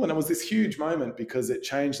 people. And it was this huge moment because it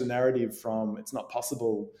changed the narrative from it's not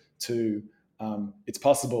possible to it's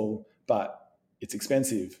possible, but it's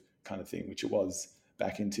expensive kind of thing, which it was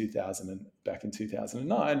back in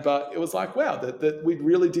 2009. But it was like, wow, that we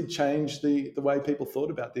really did change the way people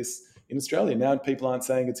thought about this in Australia. Now people aren't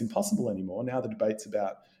saying it's impossible anymore. Now the debate's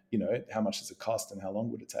about, how much does it cost and how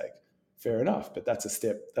long would it take? Fair enough, but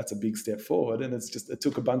that's a big step forward. And it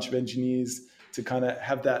took a bunch of engineers to kind of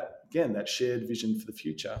have that shared vision for the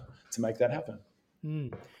future to make that happen.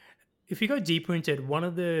 If you go deeper into it, one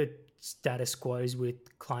of the status quos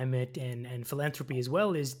with climate and philanthropy as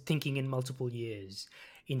well is thinking in multiple years,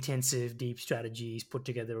 intensive, deep strategies, put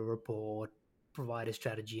together a report, provide a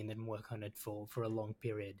strategy, and then work on it for a long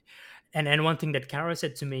period. And one thing that Kara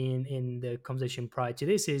said to me in the conversation prior to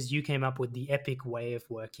this is you came up with the epic way of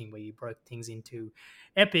working, where you broke things into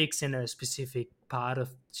epics in a specific part of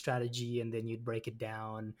strategy, and then you'd break it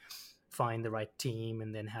down, find the right team,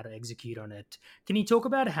 and then how to execute on it. Can you talk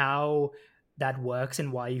about how that works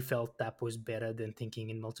and why you felt that was better than thinking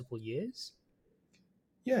in multiple years?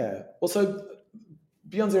 Yeah. Well, so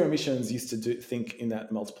Beyond Zero Emissions used to think in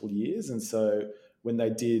that multiple years. And so when they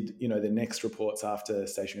did, the next reports after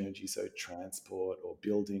stationary energy, so transport or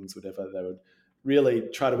buildings, whatever, they would really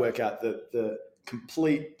try to work out the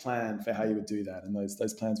complete plan for how you would do that. And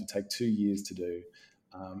those plans would take 2 years to do.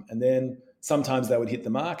 And then sometimes they would hit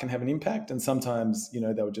the mark and have an impact. And sometimes, they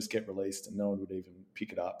would just get released and no one would even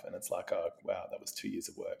pick it up. And it's like, oh, wow, that was 2 years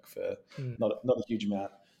of work for not a huge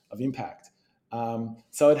amount of impact.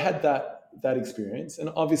 So it had that experience. And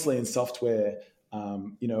obviously in software,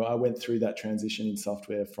 I went through that transition in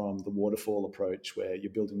software from the waterfall approach where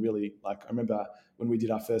you're building really, like I remember when we did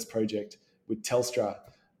our first project with Telstra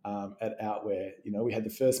at Outware, we had the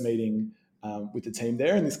first meeting with the team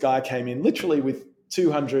there, and this guy came in literally with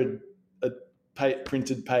 200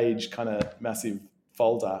 printed page kind of massive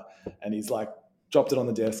folder, and he's like dropped it on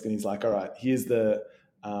the desk and he's like, all right, here's the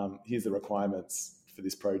requirements for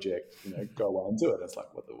this project, go away and do it. It's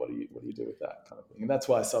like, what do you do with that kind of thing? And that's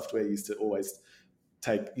why software used to always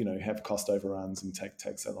take, have cost overruns and take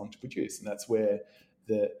so long to produce. And that's where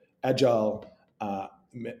the agile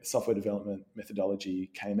software development methodology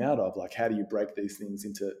came out of. Like, how do you break these things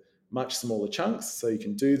into much smaller chunks so you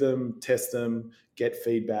can do them, test them, get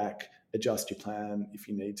feedback, adjust your plan if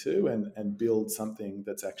you need to, and build something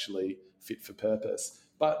that's actually fit for purpose.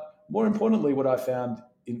 But more importantly, what I found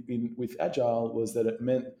with Agile was that it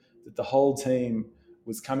meant that the whole team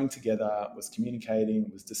was coming together, was communicating,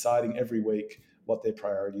 was deciding every week what their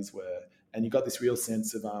priorities were. And you got this real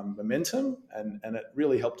sense of momentum, and it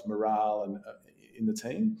really helped morale in the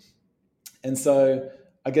team. And so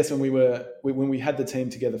I guess when we had the team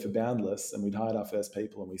together for Boundless and we'd hired our first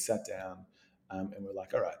people and we sat down and we're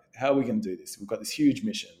like, all right, how are we going to do this? We've got this huge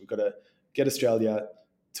mission. We've got to get Australia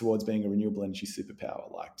towards being a renewable energy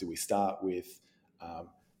superpower. Like, do we start with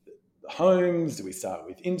homes? Do we start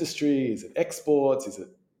with industry? Is it exports? Is it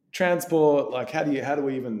transport? Like, how do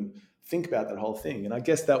we even think about that whole thing? And I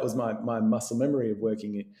guess that was my muscle memory of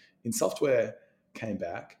working in software came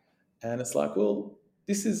back, and it's like, well,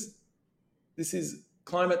 this is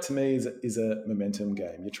climate to me is a momentum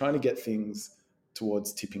game. You're trying to get things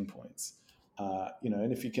towards tipping points.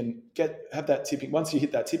 And if you can have that tipping, once you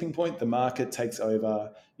hit that tipping point, the market takes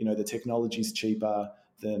over. The technology's cheaper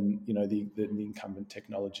than the incumbent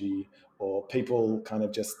technology, or people kind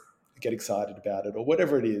of just get excited about it, or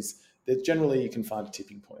whatever it is. That generally you can find a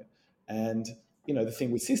tipping point. And the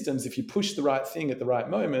thing with systems, if you push the right thing at the right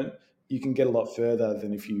moment, you can get a lot further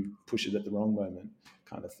than if you push it at the wrong moment,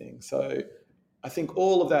 kind of thing. So I think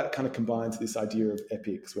all of that kind of combines this idea of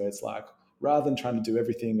epics, where it's like, rather than trying to do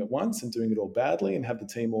everything at once and doing it all badly and have the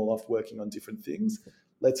team all off working on different things,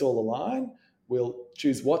 let's all align. We'll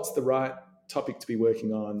choose what's the right topic to be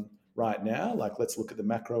working on right now. Like, let's look at the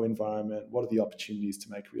macro environment. What are the opportunities to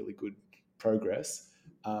make really good progress?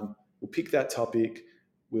 We'll pick that topic.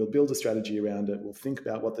 We'll build a strategy around it. We'll think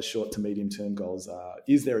about what the short to medium term goals are.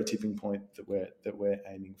 Is there a tipping point that we're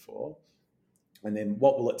aiming for? And then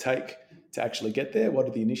what will it take to actually get there? What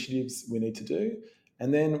are the initiatives we need to do?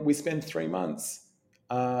 And then we spend 3 months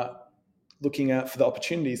looking out for the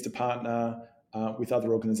opportunities to partner with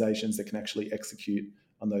other organizations that can actually execute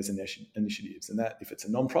on those initiatives. And that, if it's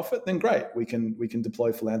a non-profit, then great, we can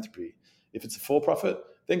deploy philanthropy. If it's a for-profit,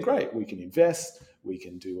 then great, we can invest, we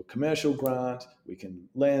can do a commercial grant, we can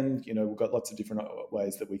lend. We've got lots of different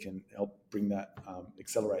ways that we can help bring that,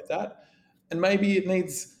 accelerate that. And maybe it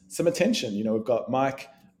needs some attention. We've got Mike.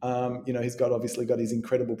 He's obviously got his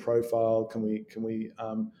incredible profile. Can we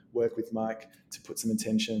work with Mike to put some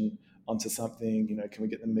attention onto something? Can we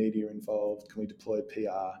get the media involved? Can we deploy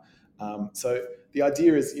PR? So the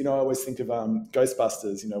idea is, I always think of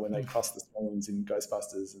Ghostbusters. When they cross the streams in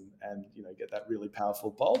Ghostbusters and get that really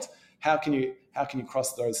powerful bolt. How can you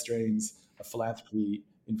cross those streams of philanthropy,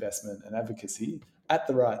 investment, and advocacy at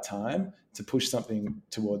the right time to push something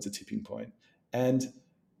towards a tipping point? And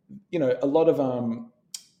a lot of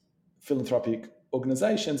philanthropic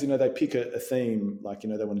organizations, they pick a theme, like,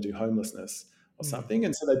 they want to do homelessness or something.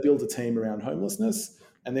 And so they build a team around homelessness,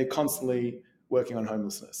 and they're constantly working on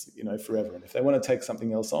homelessness, forever. And if they want to take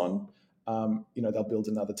something else on, they'll build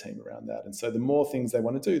another team around that. And so the more things they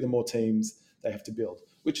want to do, the more teams they have to build,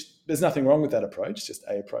 which there's nothing wrong with that approach, just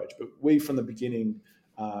a approach. But we, from the beginning,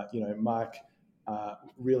 Mike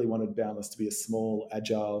really wanted Boundless to be a small,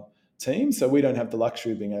 agile team. So we don't have the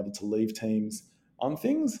luxury of being able to leave teams on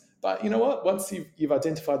things. But you know what? Once you've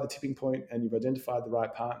identified the tipping point and you've identified the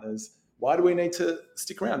right partners, why do we need to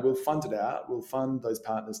stick around? We'll fund it out. We'll fund those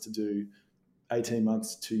partners to do 18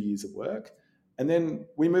 months, 2 years of work. And then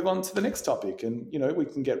we move on to the next topic. And, we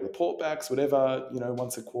can get report backs, whatever,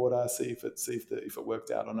 once a quarter, see if it worked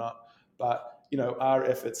out or not. But, our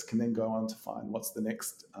efforts can then go on to find what's the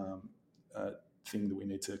next thing that we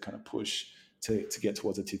need to kind of push to get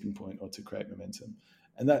towards a tipping point or to create momentum.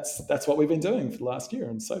 And that's what we've been doing for the last year.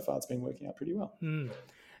 And so far it's been working out pretty well.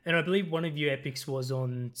 And I believe one of your epics was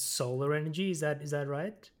on solar energy. Is that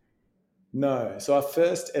right? No. So our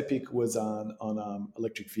first epic was on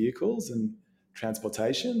electric vehicles and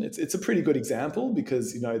transportation. It's a pretty good example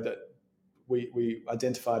because, that we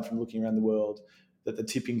identified from looking around the world that the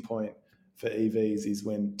tipping point for EVs is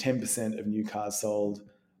when 10% of new cars sold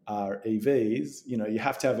are EVs. You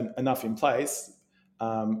have to have enough in place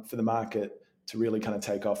for the market to really kind of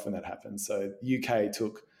take off when that happens. So the UK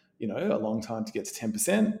took, a long time to get to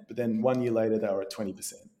 10%, but then 1 year later they were at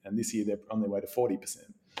 20%. And this year they're on their way to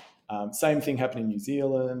 40%. Same thing happened in New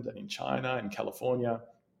Zealand and in China and California.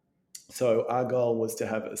 So our goal was to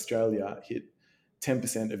have Australia hit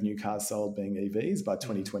 10% of new cars sold being EVs by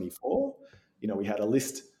 2024. We had a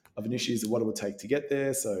list of initiatives of what it would take to get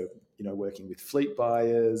there. So, working with fleet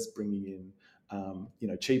buyers, bringing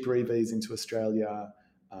in, cheaper EVs into Australia,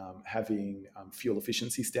 having fuel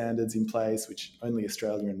efficiency standards in place, which only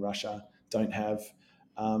Australia and Russia don't have.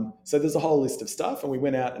 So there's a whole list of stuff. And we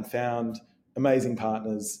went out and found amazing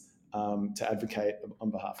partners to advocate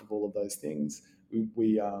on behalf of all of those things.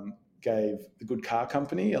 We gave the Good Car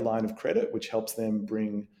Company a line of credit, which helps them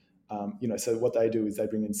bring, so what they do is they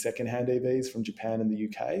bring in secondhand EVs from Japan and the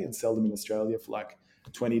UK and sell them in Australia for like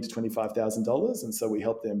 $20,000 to $25,000. And so we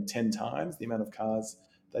help them 10 times the amount of cars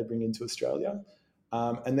they bring into Australia.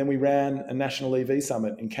 And then we ran a national EV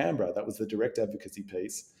summit in Canberra. That was the direct advocacy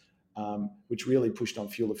piece, which really pushed on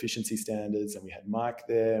fuel efficiency standards. And we had Mike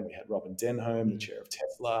there, and we had Robin Denholm, the chair of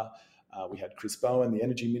Tesla. We had Chris Bowen, the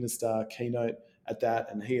energy minister, keynote at that.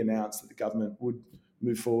 And he announced that the government would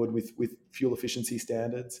move forward with fuel efficiency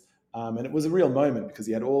standards. And it was a real moment because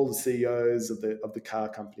he had all the CEOs of the car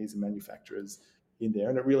companies and manufacturers in there.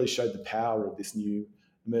 And it really showed the power of this new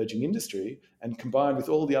emerging industry. And combined with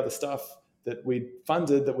all the other stuff that we'd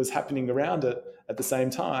funded that was happening around it at the same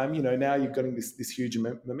time, now you're getting this huge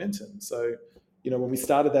momentum. So, when we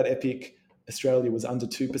started that epic, Australia was under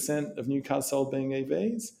 2% of new cars sold being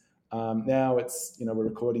EVs. Now it's, we're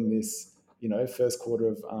recording this, first quarter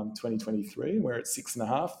of 2023, we're at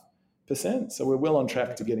 6.5%. So we're well on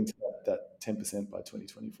track to getting to that 10% by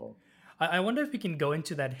 2024. I wonder if we can go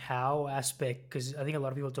into that how aspect, because I think a lot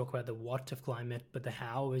of people talk about the what of climate, but the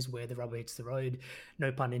how is where the rubber hits the road,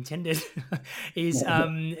 no pun intended, is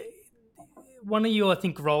one of your, I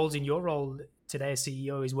think, roles in your role today as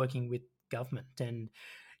CEO is working with government. And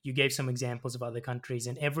you gave some examples of other countries,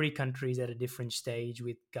 and every country is at a different stage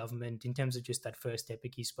with government in terms of just that first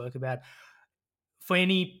epic you spoke about. For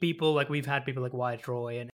any people, like we've had people like Wyatt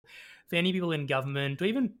Roy, and for any people in government or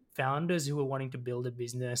even founders who are wanting to build a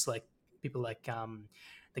business, like people like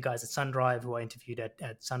the guys at Sundrive who I interviewed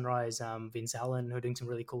at Sunrise, Vince Allen, who are doing some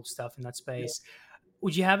really cool stuff in that space. Yeah.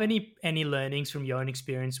 Would you have any learnings from your own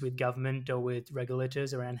experience with government or with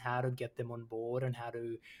regulators around how to get them on board and how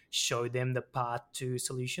to show them the path to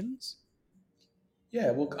solutions?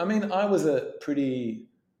 Yeah, well, I mean, I was a pretty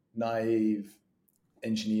naive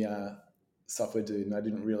engineer, software dude, and I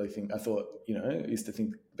didn't really think, I thought, I used to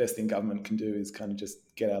think the best thing government can do is kind of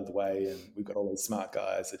just get out of the way, and we've got all these smart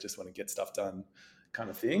guys that just want to get stuff done kind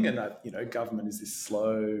of thing. And government is this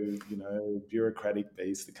slow, bureaucratic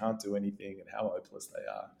beast that can't do anything, and how hopeless they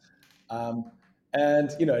are. And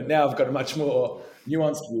now I've got a much more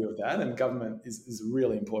nuanced view of that, and government is a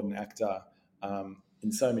really important actor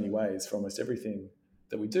in so many ways for almost everything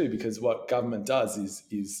that we do, because what government does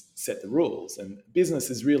is set the rules, and business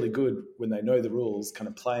is really good when they know the rules, kind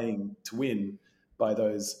of playing to win by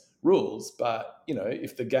those rules. But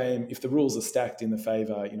if the rules are stacked in the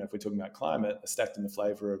favor, if we're talking about climate, are stacked in the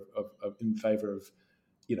favor of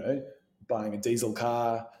buying a diesel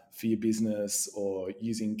car for your business, or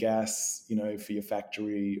using gas, for your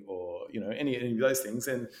factory, or any of those things,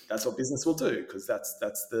 then that's what business will do, because that's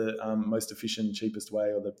the most efficient, cheapest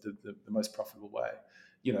way, or the most profitable way.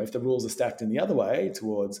 If the rules are stacked in the other way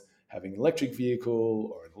towards having an electric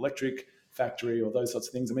vehicle or an electric factory or those sorts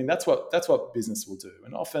of things, I mean, that's what business will do.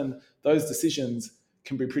 And often those decisions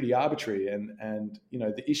can be pretty arbitrary. And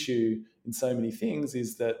the issue in so many things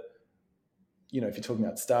is that, if you're talking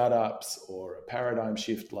about startups or a paradigm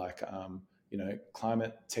shift like,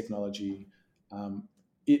 climate technology,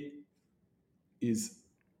 it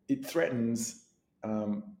threatens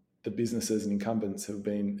the businesses and incumbents who have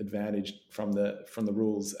been advantaged from the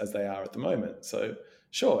rules as they are at the moment. So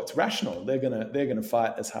sure, it's rational. They're gonna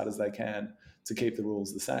fight as hard as they can to keep the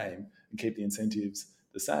rules the same and keep the incentives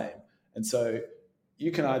the same. And so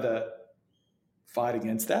you can either fight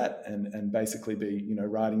against that and basically be,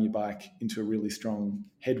 riding your bike into a really strong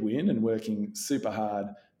headwind and working super hard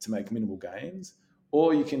to make minimal gains,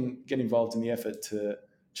 or you can get involved in the effort to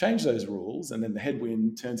change those rules, and then the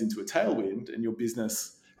headwind turns into a tailwind and your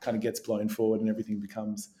business kind of gets blown forward and everything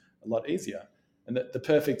becomes a lot easier. And the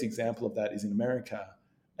perfect example of that is in America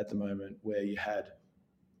at the moment, where you had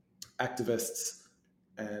activists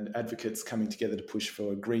and advocates coming together to push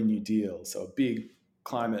for a Green New Deal, so a big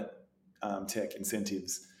climate tech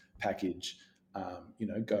incentives package,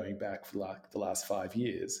 going back for like the last 5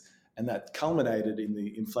 years. And that culminated in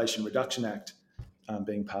the Inflation Reduction Act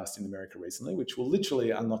being passed in America recently, which will literally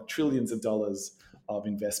unlock trillions of dollars of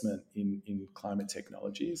investment in climate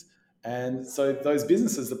technologies. And so those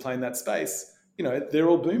businesses that play in that space, they're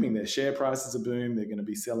all booming. Their share prices are boom. They're going to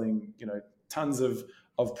be selling, tons of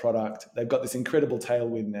product. They've got this incredible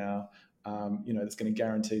tailwind now, that's going to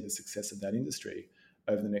guarantee the success of that industry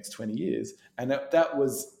over the next 20 years. And that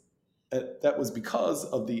was because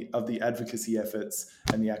of the advocacy efforts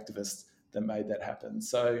and the activists that made that happen.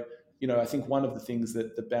 So, I think one of the things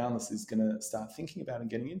that Boundless is going to start thinking about and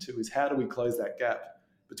getting into is, how do we close that gap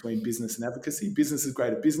between business and advocacy? Business is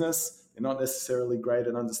great at business. They're not necessarily great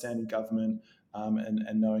at understanding government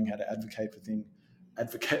and knowing how to advocate for things.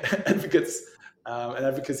 Advocates and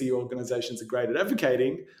advocacy organizations are great at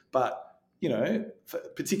advocating, but,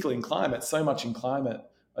 particularly in climate, so much in climate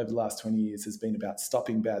over the last 20 years has been about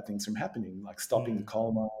stopping bad things from happening, like stopping the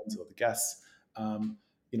coal mines or the gas,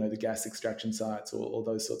 the gas extraction sites, or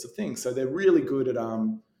those sorts of things. So they're really good at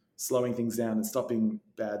slowing things down and stopping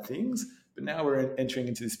bad things. But now we're entering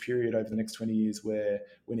into this period over the next 20 years where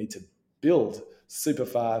we need to build super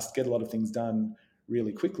fast, get a lot of things done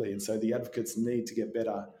really quickly. And so the advocates need to get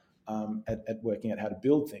better at working out how to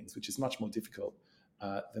build things, which is much more difficult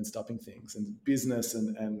than stopping things. And business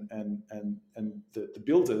and the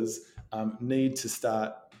builders need to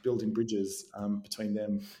start building bridges between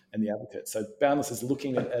them and the advocates. So Boundless is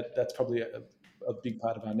looking at that's probably a big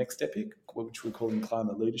part of our next epic, which we're calling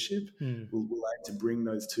climate leadership. We'll aim to bring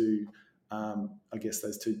those two,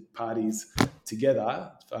 those two parties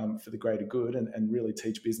together for the greater good, and really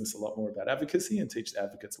teach business a lot more about advocacy and teach the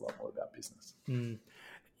advocates a lot more about business.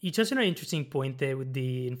 You touched on an interesting point there with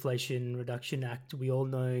the Inflation Reduction Act. We all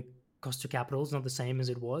know cost of capital is not the same as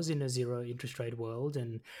it was in a zero interest rate world.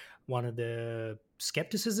 And one of the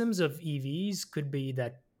skepticisms of EVs could be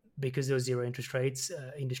that because there was zero interest rates,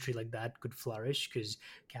 industry like that could flourish because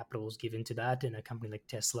capital was given to that, and a company like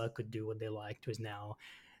Tesla could do what they liked. Whereas now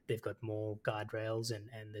they've got more guardrails and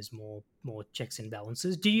there's more checks and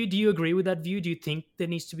balances. Do you agree with that view? Do you think there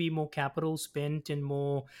needs to be more capital spent and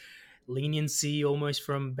more leniency almost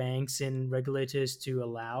from banks and regulators to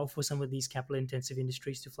allow for some of these capital intensive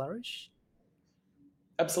industries to flourish?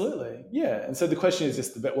 Absolutely, yeah. And so the question is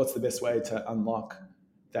just what's the best way to unlock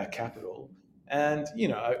that capital? And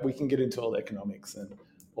we can get into all the economics and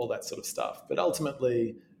all that sort of stuff, but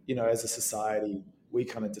ultimately, as a society, we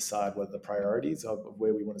kind of decide what are the priorities of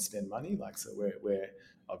where we want to spend money. Like, so we're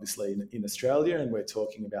obviously in Australia, and we're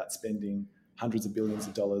talking about spending hundreds of billions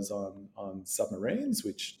of dollars on submarines,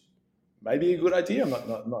 which may be a good idea.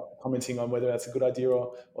 I'm not commenting on whether that's a good idea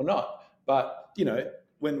or not. But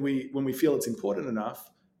when we feel it's important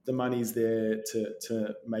enough, the money's there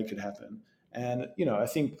to make it happen. And I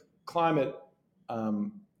think climate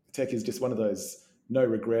tech is just one of those no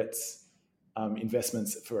regrets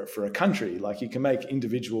investments for a country. Like, you can make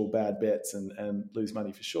individual bad bets and lose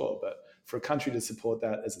money for sure, but for a country to support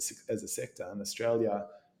that as a sector, and Australia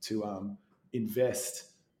to invest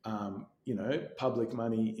public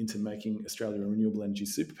money into making Australia a renewable energy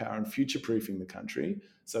superpower and future-proofing the country.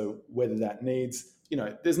 So whether that needs,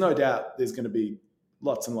 there's no doubt there's going to be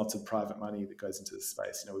lots and lots of private money that goes into the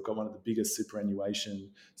space. We've got one of the biggest superannuation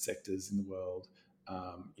sectors in the world,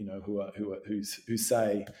 who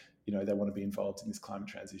say, they want to be involved in this climate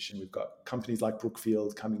transition. We've got companies like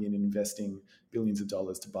Brookfield coming in and investing billions of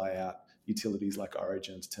dollars to buy out utilities like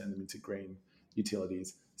Origin to turn them into green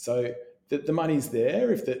utilities. So the money's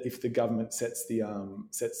there if the government sets the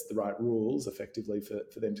right rules effectively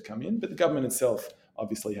for them to come in. But the government itself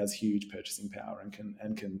obviously has huge purchasing power and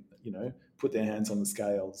can put their hands on the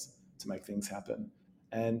scales to make things happen.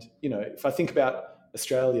 And if I think about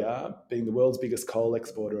Australia being the world's biggest coal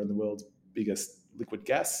exporter and the world's biggest liquid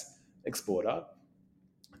gas exporter,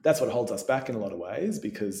 that's what holds us back in a lot of ways,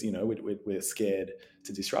 because we're scared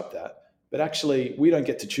to disrupt that. But actually, we don't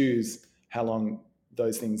get to choose how long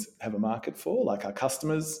those things have a market for. Like, our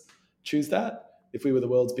customers choose that. If we were the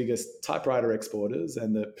world's biggest typewriter exporters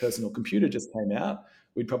and the personal computer just came out,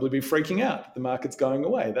 we'd probably be freaking out. The market's going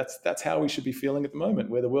away. That's how we should be feeling at the moment.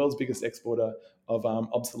 We're the world's biggest exporter of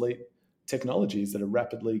obsolete technologies that are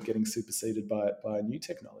rapidly getting superseded by new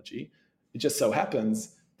technology. It just so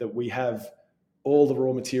happens that we have all the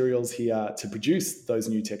raw materials here to produce those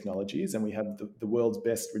new technologies, and we have the world's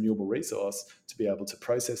best renewable resource to be able to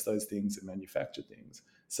process those things and manufacture things.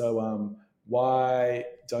 So why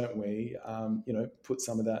don't we put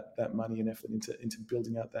some of that money and effort into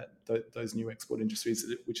building out those new export industries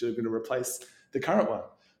which are going to replace the current one?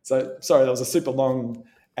 So sorry, that was a super long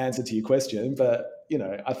answer to your question, but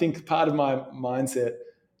I think part of my mindset,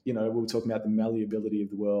 we were talking about the malleability of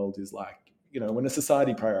the world, is like, when a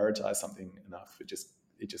society prioritizes something enough, it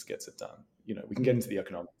just gets it done. We can get into the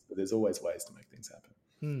economics, but there's always ways to make things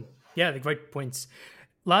happen. Yeah, the great points.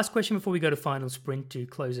 Last question before we go to final sprint to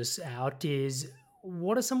close us out is,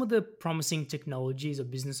 what are some of the promising technologies or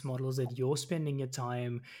business models that you're spending your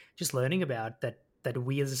time just learning about that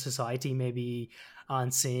we as a society maybe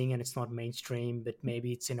aren't seeing, and it's not mainstream, but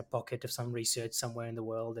maybe it's in a pocket of some research somewhere in the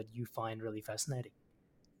world that you find really fascinating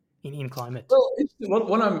in climate? Well,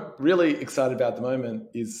 what I'm really excited about at the moment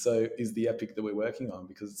is the epic that we're working on,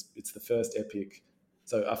 because it's the first epic.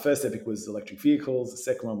 So our first epic was electric vehicles. The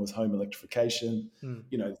second one was home electrification. There's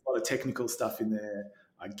a lot of technical stuff in there.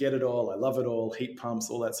 I get it all. I love it all. Heat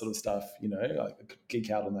pumps, all that sort of stuff. I could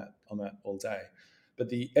geek out on that all day. But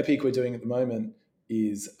the epic we're doing at the moment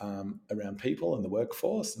is around people and the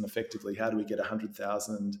workforce, and effectively, how do we get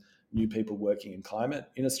 100,000 new people working in climate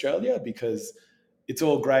in Australia? Because it's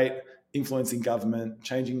all great influencing government,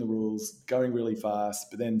 changing the rules, going really fast,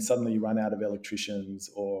 but then suddenly you run out of electricians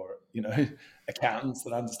or, accountants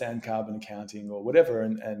that understand carbon accounting or whatever,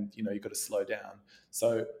 and you've got to slow down.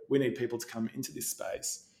 So we need people to come into this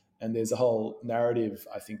space. And there's a whole narrative,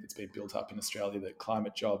 I think, that's been built up in Australia that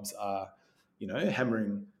climate jobs are,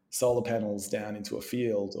 hammering solar panels down into a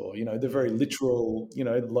field, or, the very literal,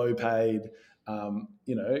 low paid,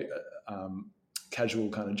 casual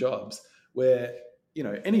kind of jobs where,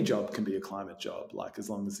 any job can be a climate job, like, as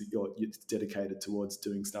long as you're dedicated towards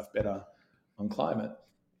doing stuff better on climate.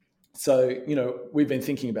 So, we've been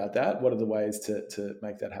thinking about that. What are the ways to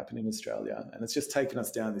make that happen in Australia? And it's just taken us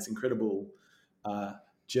down this incredible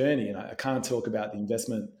journey. And I can't talk about the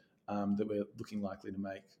investment that we're looking likely to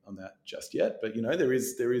make on that just yet. But there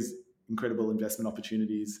is incredible investment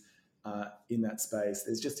opportunities in that space.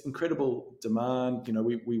 There's just incredible demand.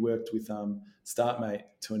 We worked with StartMate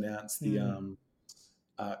to announce the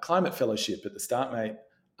climate fellowship at the StartMate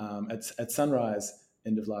at Sunrise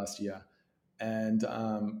end of last year, and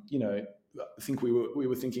I think we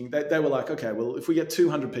were thinking they were like, okay, well, if we get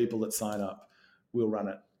 200 people that sign up, we'll run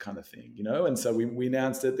it, kind of thing, And so we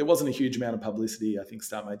announced it. There wasn't a huge amount of publicity. I think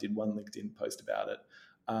StartMate did one LinkedIn post about it,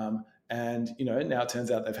 and now it turns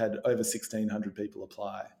out they've had over 1,600 people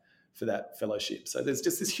apply for that fellowship. So there's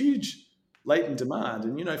just this huge latent demand,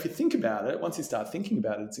 and if you think about it, once you start thinking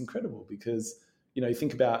about it, it's incredible because you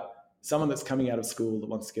think about someone that's coming out of school that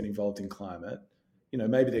wants to get involved in climate.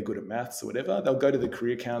 Maybe they're good at maths or whatever. They'll go to the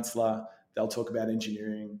career counselor. They'll talk about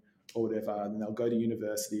engineering or whatever, and then they'll go to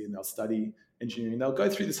university and they'll study engineering. They'll go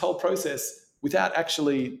through this whole process without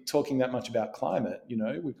actually talking that much about climate. You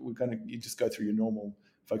just go through your normal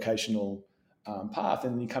vocational path,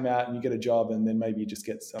 and then you come out and you get a job, and then maybe you just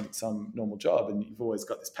get some normal job, and you've always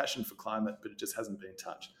got this passion for climate, but it just hasn't been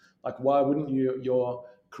touched. Like, why wouldn't your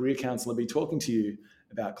career counselor be talking to you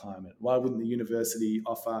about climate? Why wouldn't the university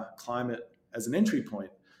offer climate as an entry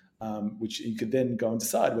point, which you could then go and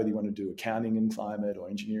decide whether you want to do accounting in climate or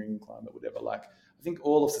engineering in climate, whatever. Like, I think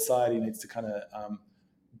all of society needs to kind of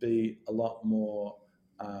be a lot more,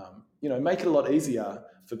 make it a lot easier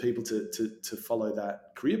for people to follow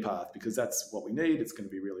that career path, because that's what we need. It's going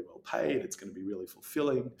to be really well paid. It's going to be really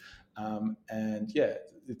fulfilling. And yeah,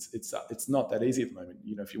 it's not that easy at the moment.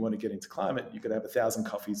 If you want to get into climate, you've got to have 1,000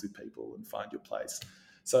 coffees with people and find your place.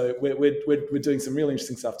 So we're doing some really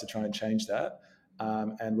interesting stuff to try and change that.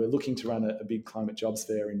 And we're looking to run a big climate jobs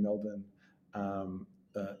fair in Melbourne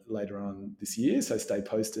later on this year. So stay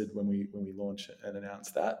posted when we launch and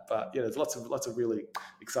announce that. But yeah, there's lots of really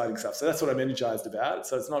exciting stuff. So that's what I'm energized about.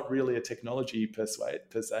 So it's not really a technology per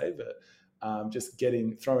se, but just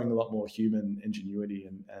throwing a lot more human ingenuity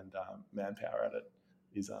and manpower at it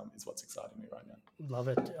is what's exciting me right now. Love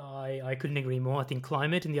it. I couldn't agree more. I think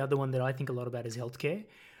climate, and the other one that I think a lot about is healthcare.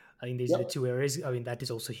 I think these are the two areas. I mean, that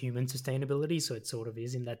is also human sustainability, so it sort of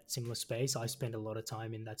is in that similar space. I spend a lot of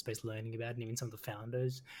time in that space learning about it, and even some of the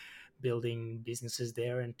founders building businesses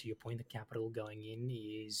there. And to your point, the capital going in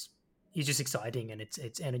is just exciting, and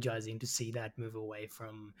it's energizing to see that move away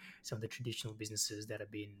from some of the traditional businesses that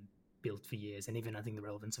have been built for years. And even I think the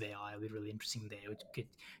relevance of AI will be really interesting there, which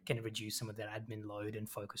can reduce some of that admin load and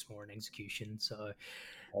focus more on execution. So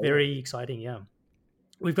very exciting, yeah.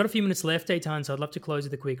 We've got a few minutes left, Eytan, so I'd love to close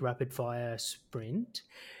with a quick rapid fire sprint.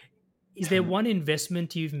 Is there one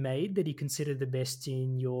investment you've made that you consider the best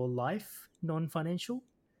in your life, non-financial?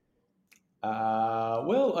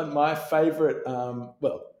 Well, my favorite,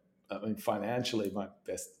 financially, my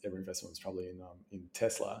best ever investment was probably in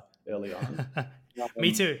Tesla early on.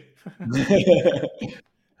 Me too.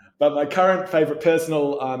 But my current favorite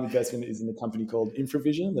personal investment is in a company called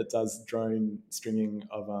Infravision that does drone stringing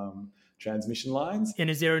of transmission lines.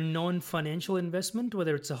 And is there a non-financial investment,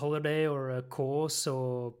 whether it's a holiday or a course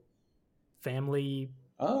or family?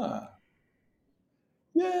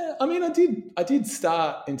 Yeah, I mean, I did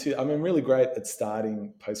start I'm really great at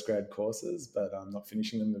starting postgrad courses, but I'm not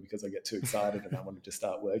finishing them because I get too excited and I wanted to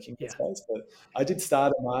start working in space. But I did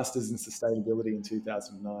start a master's in sustainability in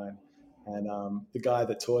 2009. And the guy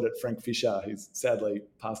that taught it, Frank Fisher, who's sadly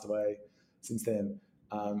passed away since then,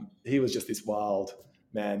 he was just this wild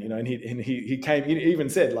man, and he came, he even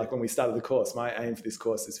said, like, when we started the course, my aim for this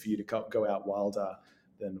course is for you to go out wilder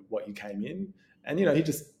than what you came in. And, he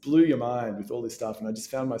just blew your mind with all this stuff. And I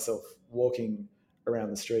just found myself walking around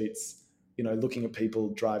the streets, looking at people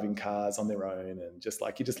driving cars on their own, and just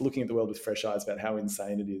like, you're just looking at the world with fresh eyes about how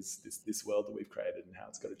insane it is, this world that we've created and how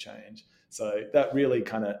it's got to change. So that really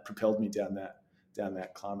kind of propelled me down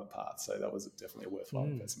that climate path. So that was definitely a worthwhile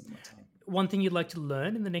investment in my time. One thing you'd like to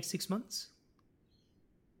learn in the next 6 months?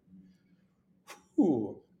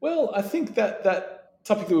 Well, I think that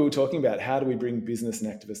topic that we were talking about, how do we bring business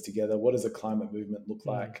and activists together? What does a climate movement look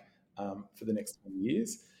like for the next 20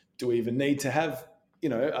 years? Do we even need to have,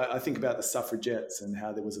 I think about the suffragettes and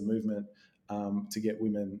how there was a movement to get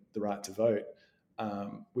women the right to vote,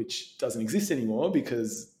 which doesn't exist anymore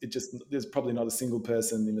because there's probably not a single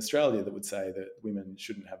person in Australia that would say that women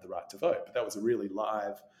shouldn't have the right to vote. But that was a really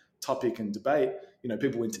live topic and debate.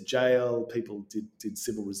 People went to jail, people did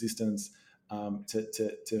civil resistance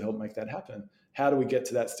to help make that happen. How do we get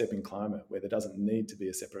to that step in climate where there doesn't need to be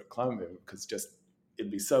a separate climate movement, because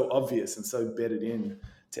it'd be so obvious and so bedded in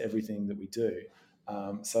to everything that we do.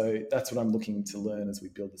 So that's what I'm looking to learn as we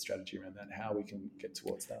build the strategy around that, how we can get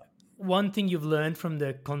towards that. one thing you've learned from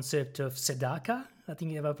the concept of tzedakah, I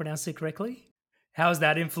think if I pronounced it correctly, how has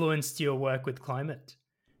that influenced your work with climate?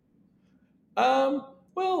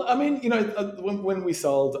 Well, I mean, when we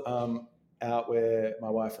sold out, where my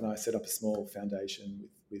wife and I set up a small foundation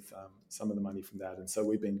with some of the money from that, and so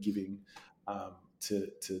we've been giving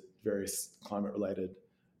to various climate-related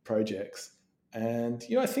projects. And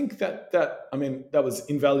I think that was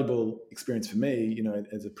invaluable experience for me,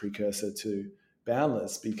 as a precursor to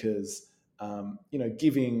Boundless, because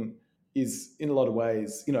giving is in a lot of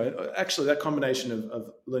ways, actually that combination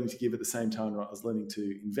of learning to give at the same time I was learning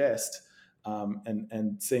to invest,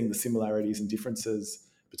 and seeing the similarities and differences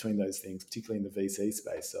between those things, particularly in the VC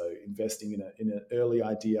space. So investing in an early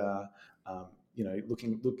idea,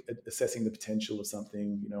 assessing the potential of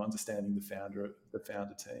something, understanding the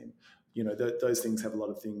founder team. Those things have a lot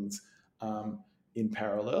of things in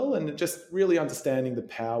parallel, and just really understanding the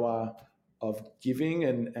power of giving,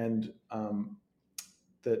 and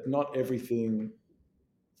that not everything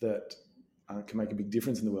that can make a big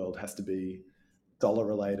difference in the world has to be dollar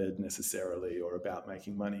related necessarily, or about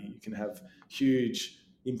making money. You can have huge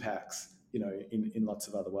impacts, in lots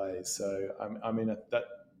of other ways. So that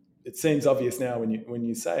it seems obvious now when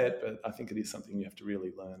you say it, but I think it is something you have to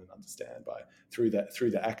really learn and understand through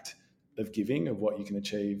the act of giving, of what you can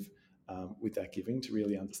achieve with that giving, to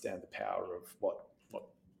really understand the power of what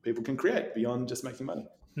people can create beyond just making money.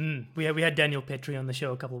 We had Daniel Petrie on the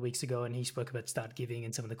show a couple of weeks ago, and he spoke about Start Giving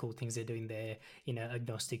and some of the cool things they're doing there in an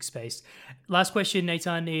agnostic space. Last question,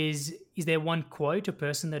 Eytan, is there one quote or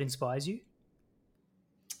person that inspires you?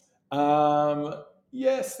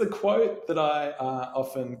 Yes, the quote that I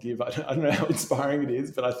often give, I don't know how inspiring it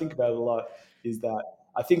is, but I think about it a lot, is that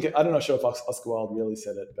I'm not sure if Oscar Wilde really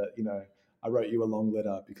said it, but, I wrote you a long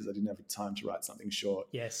letter because I didn't have time to write something short.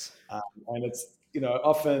 Yes. And it's,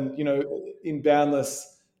 often, in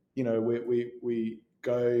Boundless, we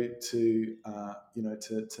go to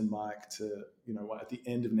Mike to, at the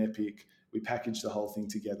end of an epic, we package the whole thing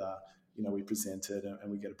together, we present it, and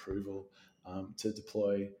we get approval to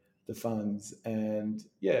deploy the funds. And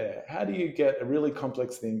how do you get a really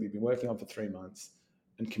complex thing that you've been working on for 3 months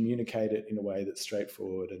and communicate it in a way that's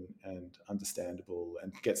straightforward and understandable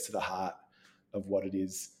and gets to the heart of what it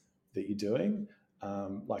is that you're doing?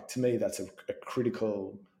 To me, that's a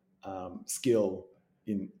critical skill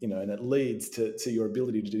and it leads to your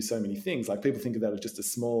ability to do so many things. Like, people think of that as just a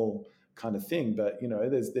small kind of thing, but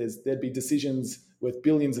there'd be decisions worth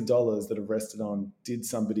billions of dollars that have rested on, did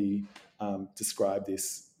somebody describe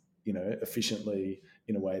this, efficiently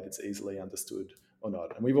in a way that's easily understood or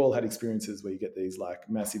not? And we've all had experiences where you get these like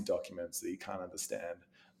massive documents that you can't understand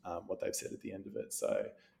what they've said at the end of it. So,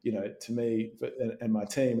 to me and my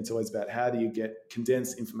team, it's always about how do you get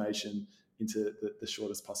condensed information into the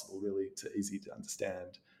shortest possible, really to easy to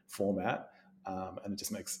understand format. And it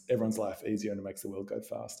just makes everyone's life easier, and it makes the world go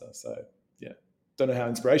faster. So, don't know how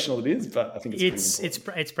inspirational it is, but I think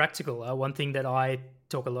it's practical. One thing that I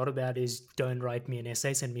talk a lot about is don't write me an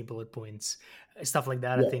essay, send me bullet points. Stuff like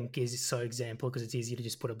that, I think, is so example, because it's easy to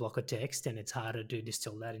just put a block of text, and it's harder to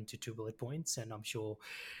distill that into 2 bullet points. And I'm sure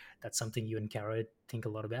that's something you and Caro think a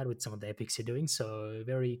lot about with some of the epics you're doing. So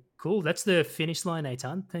very cool. That's the finish line,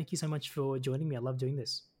 Eytan. Thank you so much for joining me. I love doing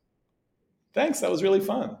this. Thanks. That was really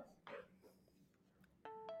fun.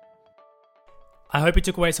 I hope you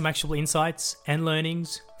took away some actual insights and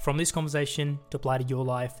learnings from this conversation to apply to your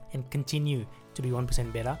life and continue to be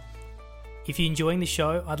 1% better. If you're enjoying the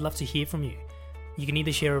show, I'd love to hear from you. You can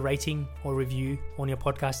either share a rating or review on your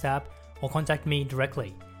podcast app, or contact me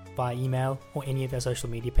directly via email or any of our social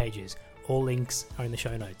media pages. All links are in the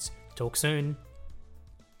show notes. Talk soon.